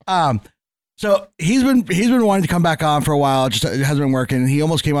 So he's been wanting to come back on for a while. Just it hasn't been working. He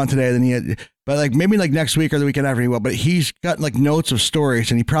almost came on today. Then but like maybe like next week or the weekend after he will. But he's got like notes of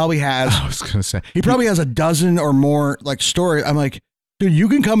stories, and he probably has. I was gonna say He probably has a dozen or more like stories. I'm like, dude, you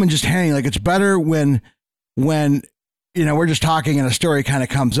can come and just hang. Like it's better when we're just talking and a story kind of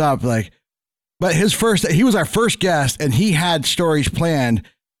comes up. Like, but he was our first guest, and he had stories planned,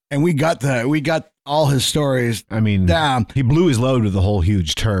 and we got all his stories. I mean, down. he blew his load with the whole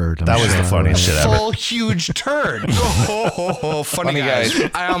huge turd. That was the funniest shit ever. Full huge turd. Funny guys.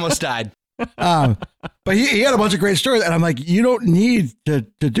 I almost died. But he had a bunch of great stories, and I'm like, you don't need to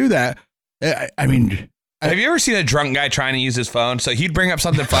do that. I mean, Have you ever seen a drunk guy trying to use his phone? So he'd bring up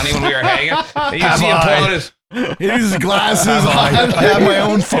something funny when we were hanging. And you'd see him pull out his. he uses glasses. I have my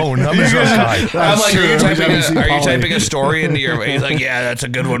own phone. I'm a drunk guy. I'm like, true. are you Pauly. typing a story into your? He's like, yeah, that's a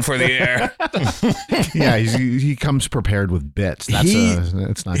good one for the air. Yeah, he comes prepared with bits.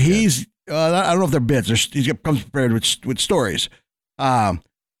 It's not. He's I don't know if they're bits. He comes prepared with stories.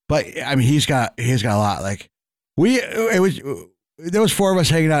 But I mean, he's got a lot. Like there was four of us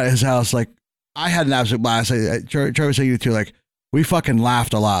hanging out at his house. Like I had an absolute blast. Troy was saying it too. Like we fucking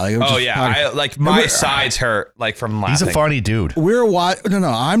laughed a lot. Like, it was Oh just yeah, fucking- my sides hurt like from laughing. He's a funny dude. We're watching. No,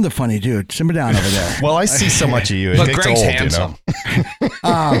 I'm the funny dude. Simmer down over there. Well, I see so much of you. But It gets Greg's old, handsome.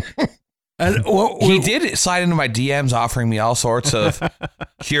 And He did slide into my DMs offering me all sorts of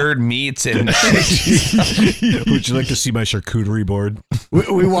cured meats and Would you like to see my charcuterie board?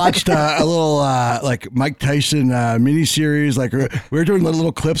 we watched a little like Mike Tyson mini series. Like we were doing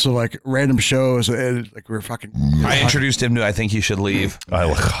little clips of like random shows, and like we were fucking. I introduced him to I Think You Should Leave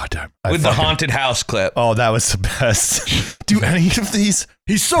God damn. with the haunted house clip. Oh, that was the best. Do any of these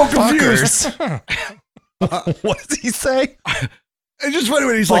He's so confused. fuckers? What does he say? It's just funny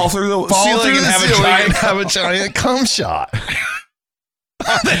when he's Fall like, through the Fall ceiling through and the have a ceiling giant and have a giant cum shot.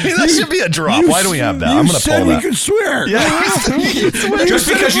 That should be a drop. Why do we have that? I'm going to said pull we that. can swear. Yeah, Just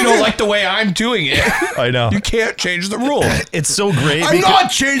because you don't like the way I'm doing it, I know. you can't change the rule. It's so great. I'm not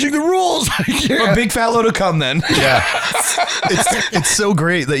changing the rules. I A can't. big fat load of cum then. Yeah. It's so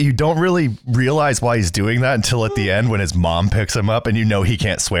great that you don't really realize why he's doing that until at the end when his mom picks him up and you know he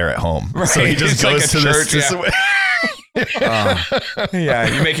can't swear at home. Right. So he just It's like goes a to church, this. yeah. Yeah,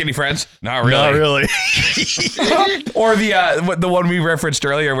 you make any friends? Not really. Not really. Or the one we referenced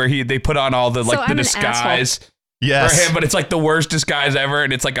earlier where they put on all the So like I'm the an disguise for Yes. him, but it's like the worst disguise ever,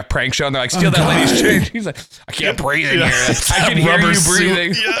 and it's like a prank show, and they're like, steal that lady's change. He's like, I can't breathe in here. I can hear Rubber you suit.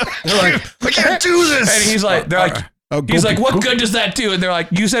 breathing. Yeah. They're like, I can't do this. And he's like, they're like, Oh, he's like, what good does that do? And they're like,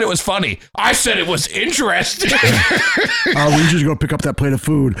 you said it was funny. I said it was interesting. We just go pick up that plate of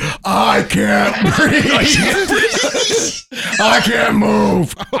food. I can't breathe. I can't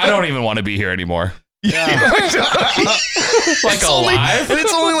move. I don't even want to be here anymore. Like alive? And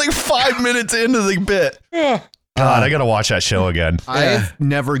it's only like 5 minutes into the bit. God, I got to watch that show again. I've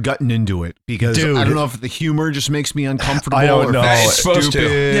never gotten into it because Dude. I don't know if the humor just makes me uncomfortable. I don't or know. if It's it's supposed to.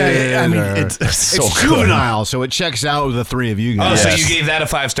 stupid. Yeah, I mean, or- It's so it's good. juvenile, so it checks out with the three of you Oh, guys. so Yes. you gave that a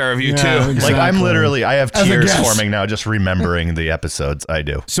 5-star review Yeah, too. exactly. Like I'm literally, I have As a tears guest. forming now just remembering the episodes. I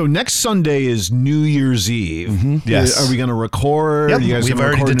do. So next Sunday is New Year's Eve. Yes. Are we going to record? Yep, You guys we've gonna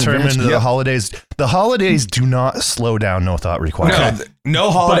already record in determined advance? that Yep. the holidays do not slow down. No thought required. No,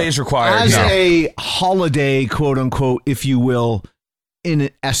 no holidays required. As No. a holiday, quote unquote, if you will, in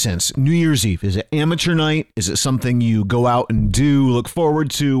essence, New Year's Eve, is it amateur night? Is it something you go out and do, look forward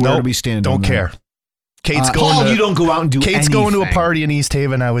to? Where Nope, do we stand? Don't on that? care. Kate's Paul, going to, you don't go out and do Kate's going to a anything. party in East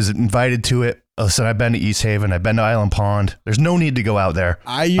Haven. I was invited to it. Listen, I've been to East Haven. I've been to Island Pond. There's no need to go out there.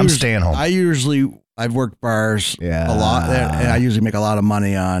 I'm staying home. I've worked bars Yeah. a lot, and I usually make a lot of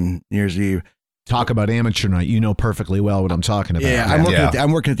money on New Year's Eve. Talk about amateur night. You know perfectly well what I'm talking about. Yeah, man.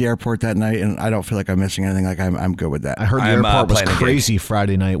 I'm working at the airport that night, and I don't feel like I'm missing anything. Like I'm good with that. I heard the I'm, airport was playing a gig. crazy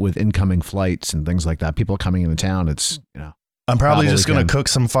Friday night with incoming flights and things like that. People coming into town. It's, I'm probably Bravo just going weekend. to cook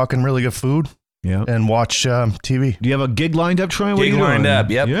some fucking really good food. Yeah. and watch TV. Do you have a gig lined up, Troy? What are Gig you lined doing? up.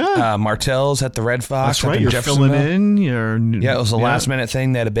 Yep. Yeah. Martell's at the Red Fox. That's up right. in You're filling Jeffersonville. in. You're, Yeah, it was a last minute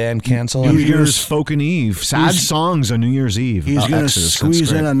thing. They had a band cancel. New and- Year's Folk and Eve. Sad He's- songs on New Year's Eve. He's going to Exodus. That's squeeze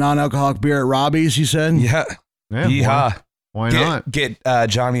great. in a non-alcoholic beer at Robbie's, he said. Yeah. Yeah, Yeehaw. Why not? Get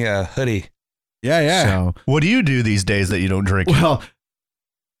Johnny a hoodie. Yeah. So, What do you do these days that you don't drink? well,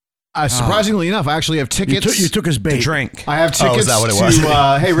 surprisingly enough, I actually have tickets. You took his To bait. drink. I have tickets is that what it was?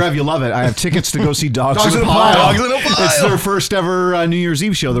 to, hey, Rev, you love it. I have tickets to go see Dogs in a Pile. Dogs in a Pile. It's their first ever New Year's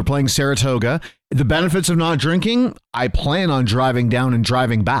Eve show. They're playing Saratoga. The benefits of not drinking, I plan on driving down and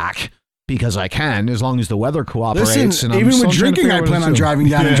driving back because I can, as long as the weather cooperates. Listen, and I'm even still with trying to drinking, figure I out what plan to on do. driving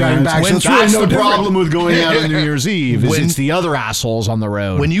down and driving back. So it's really That's no the different. problem with going out on New Year's Eve. Is When- it's the other assholes on the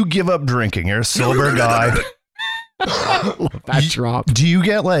road. When you give up drinking, you're a sober guy. that drop. Do you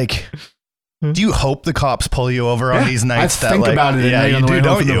get like? Do you hope the cops pull you over on these nights? I think about it. Yeah, you do,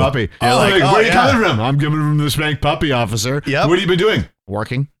 don't you? The puppy. You're like, where oh, are you yeah. coming from? I'm coming from the Spank Puppy officer. Yep. What have you been doing?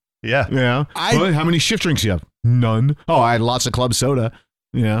 Working. Yeah. Yeah. Well, how many shift drinks do you have? None. Oh, I had lots of club soda.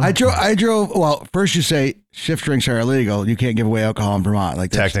 Yeah. I drove. Well, first you say shift drinks are illegal. You can't give away alcohol in Vermont.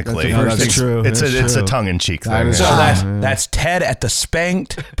 Like Technically, that's the first that's thing. true. It's a true. tongue-in-cheek That thing. is So true. that's Ted at the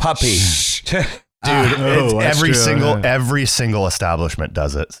Spanked Puppy. Dude, Oh, that's every true, every single establishment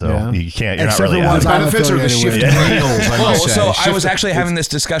does it, so Yeah. you can't. You're Except not really for out ones of The it. benefits are the affiliated shift with. meals. I Oh, must say. so I Shift- was actually having this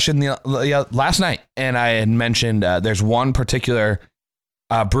discussion last night, and I had mentioned there's one particular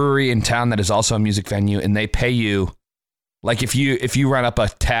brewery in town that is also a music venue, and they pay you, like if you run up a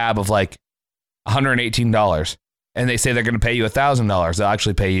tab of like $118, and they say they're going to pay you $1,000, they'll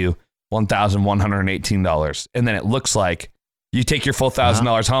actually pay you $1,118, and then it looks like you take your full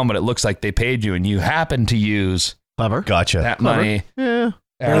 $1,000 home, but it looks like they paid you, and you happen to use Clever. Gotcha. that money. Yeah.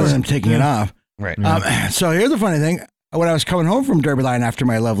 Rather than taking it off. Right. So here's the funny thing. When I was coming home from Derby Line after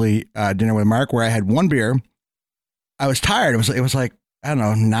my lovely dinner with Mark, where I had one beer, I was tired. It was like, I don't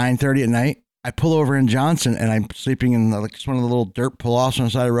know, 9:30 at night. I pull over in Johnson, and I'm sleeping in like just one of the little dirt pull-offs on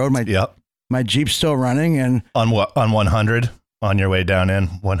the side of the road. Yep. My Jeep's still running, and On what? On 100 on your way down in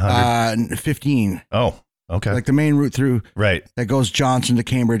 100. 15, Oh, okay. like the main route through Right. that goes Johnson to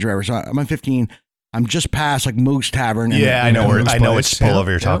Cambridge, or whatever. So I'm on 15. I'm just past like Moog's Tavern. And Yeah, I know where. I know which place. pullover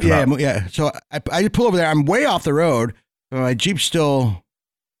you're talking Yeah, about. yeah. So I pull over there. I'm way off the road. But my Jeep's still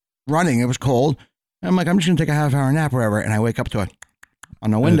running. It was cold. And I'm like, I'm just going to take a half hour nap or whatever. And I wake up to it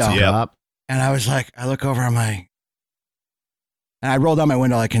on the window. Yeah. And I was like, I look over, I'm like, and I roll down my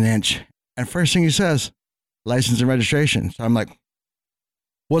window like an inch. And first thing he says, license and registration. So I'm like,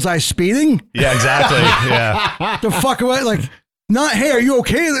 was I speeding? Yeah, exactly. Yeah. The fuck am I like? Not, hey, are you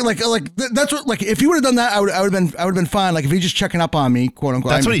okay? That's what, like, if he would have done that, I would have been fine. Like, if he's just checking up on me, quote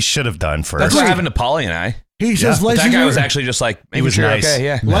unquote. That's what he should have done first. That's what happened to Polly and I. he says. Yeah. License. That guy and- was actually just like, He was sure, nice. Okay,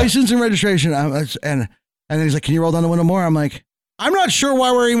 yeah. license and registration. And then he's like, can you roll down the window more? I'm like, I'm not sure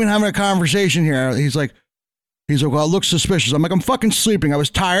why we're even having a conversation here. He's like, well, it looks suspicious. I'm like, I'm fucking sleeping. I was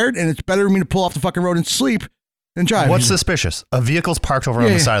tired, and it's better for me to pull off the fucking road and sleep than drive. What's suspicious? A vehicle's parked over on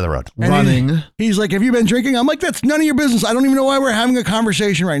Yeah. the side of the road. And Running. He's like, have you been drinking? I'm like, that's none of your business. I don't even know why we're having a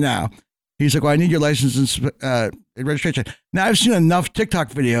conversation right now. He's like, well, I need your license and registration. Now, I've seen enough TikTok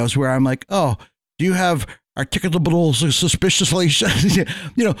videos where I'm like, oh, do you have articulable suspiciously?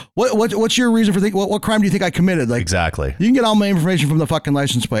 You know, what's your reason for thinking? What crime do you think I committed? Like, Exactly. you can get all my information from the fucking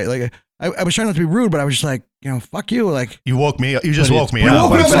license plate. Like, I was trying not to be rude, but I was just like, fuck you. Like, You woke me up. You just woke me you up.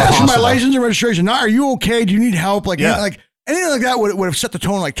 woke me up It's and asked me my impossible. license and registration. Not, are you okay? Do you need help? Like, Yeah. like anything like that would have set the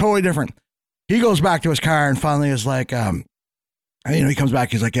tone like totally different. He goes back to his car and finally is like, he comes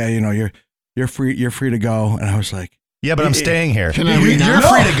back. He's like, yeah, you're free to go. And I was like, Yeah, but I'm staying here. Can I You're read now?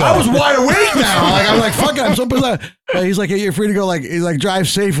 free to go. I was wide awake now. Like, I'm like, fuck it. I'm so pissed. But he's like, hey, you're free to go. Like, he's like, drive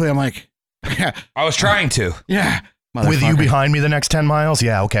safely. I'm like, yeah, I was trying to. yeah. With you motherfucker. behind me the next 10 miles?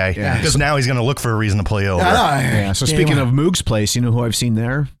 Yeah, okay. Yeah. Because now he's going to look for a reason to pull you over. Yeah. So speaking of Moog's place, you know who I've seen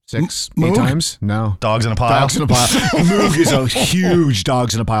there 8 Moog? times? No. Dogs in a pile. Dogs in a Pile. Moog is a huge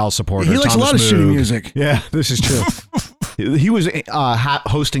Dogs in a Pile supporter. He likes a lot of Thomas shitty Moog. music. Yeah, this is true. He was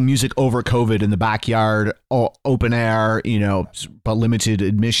hosting music over COVID in the backyard, open air, but limited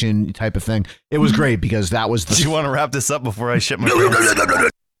admission type of thing. It was great because that was Do the. you want to wrap this up before I shit my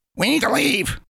pants? We need to leave.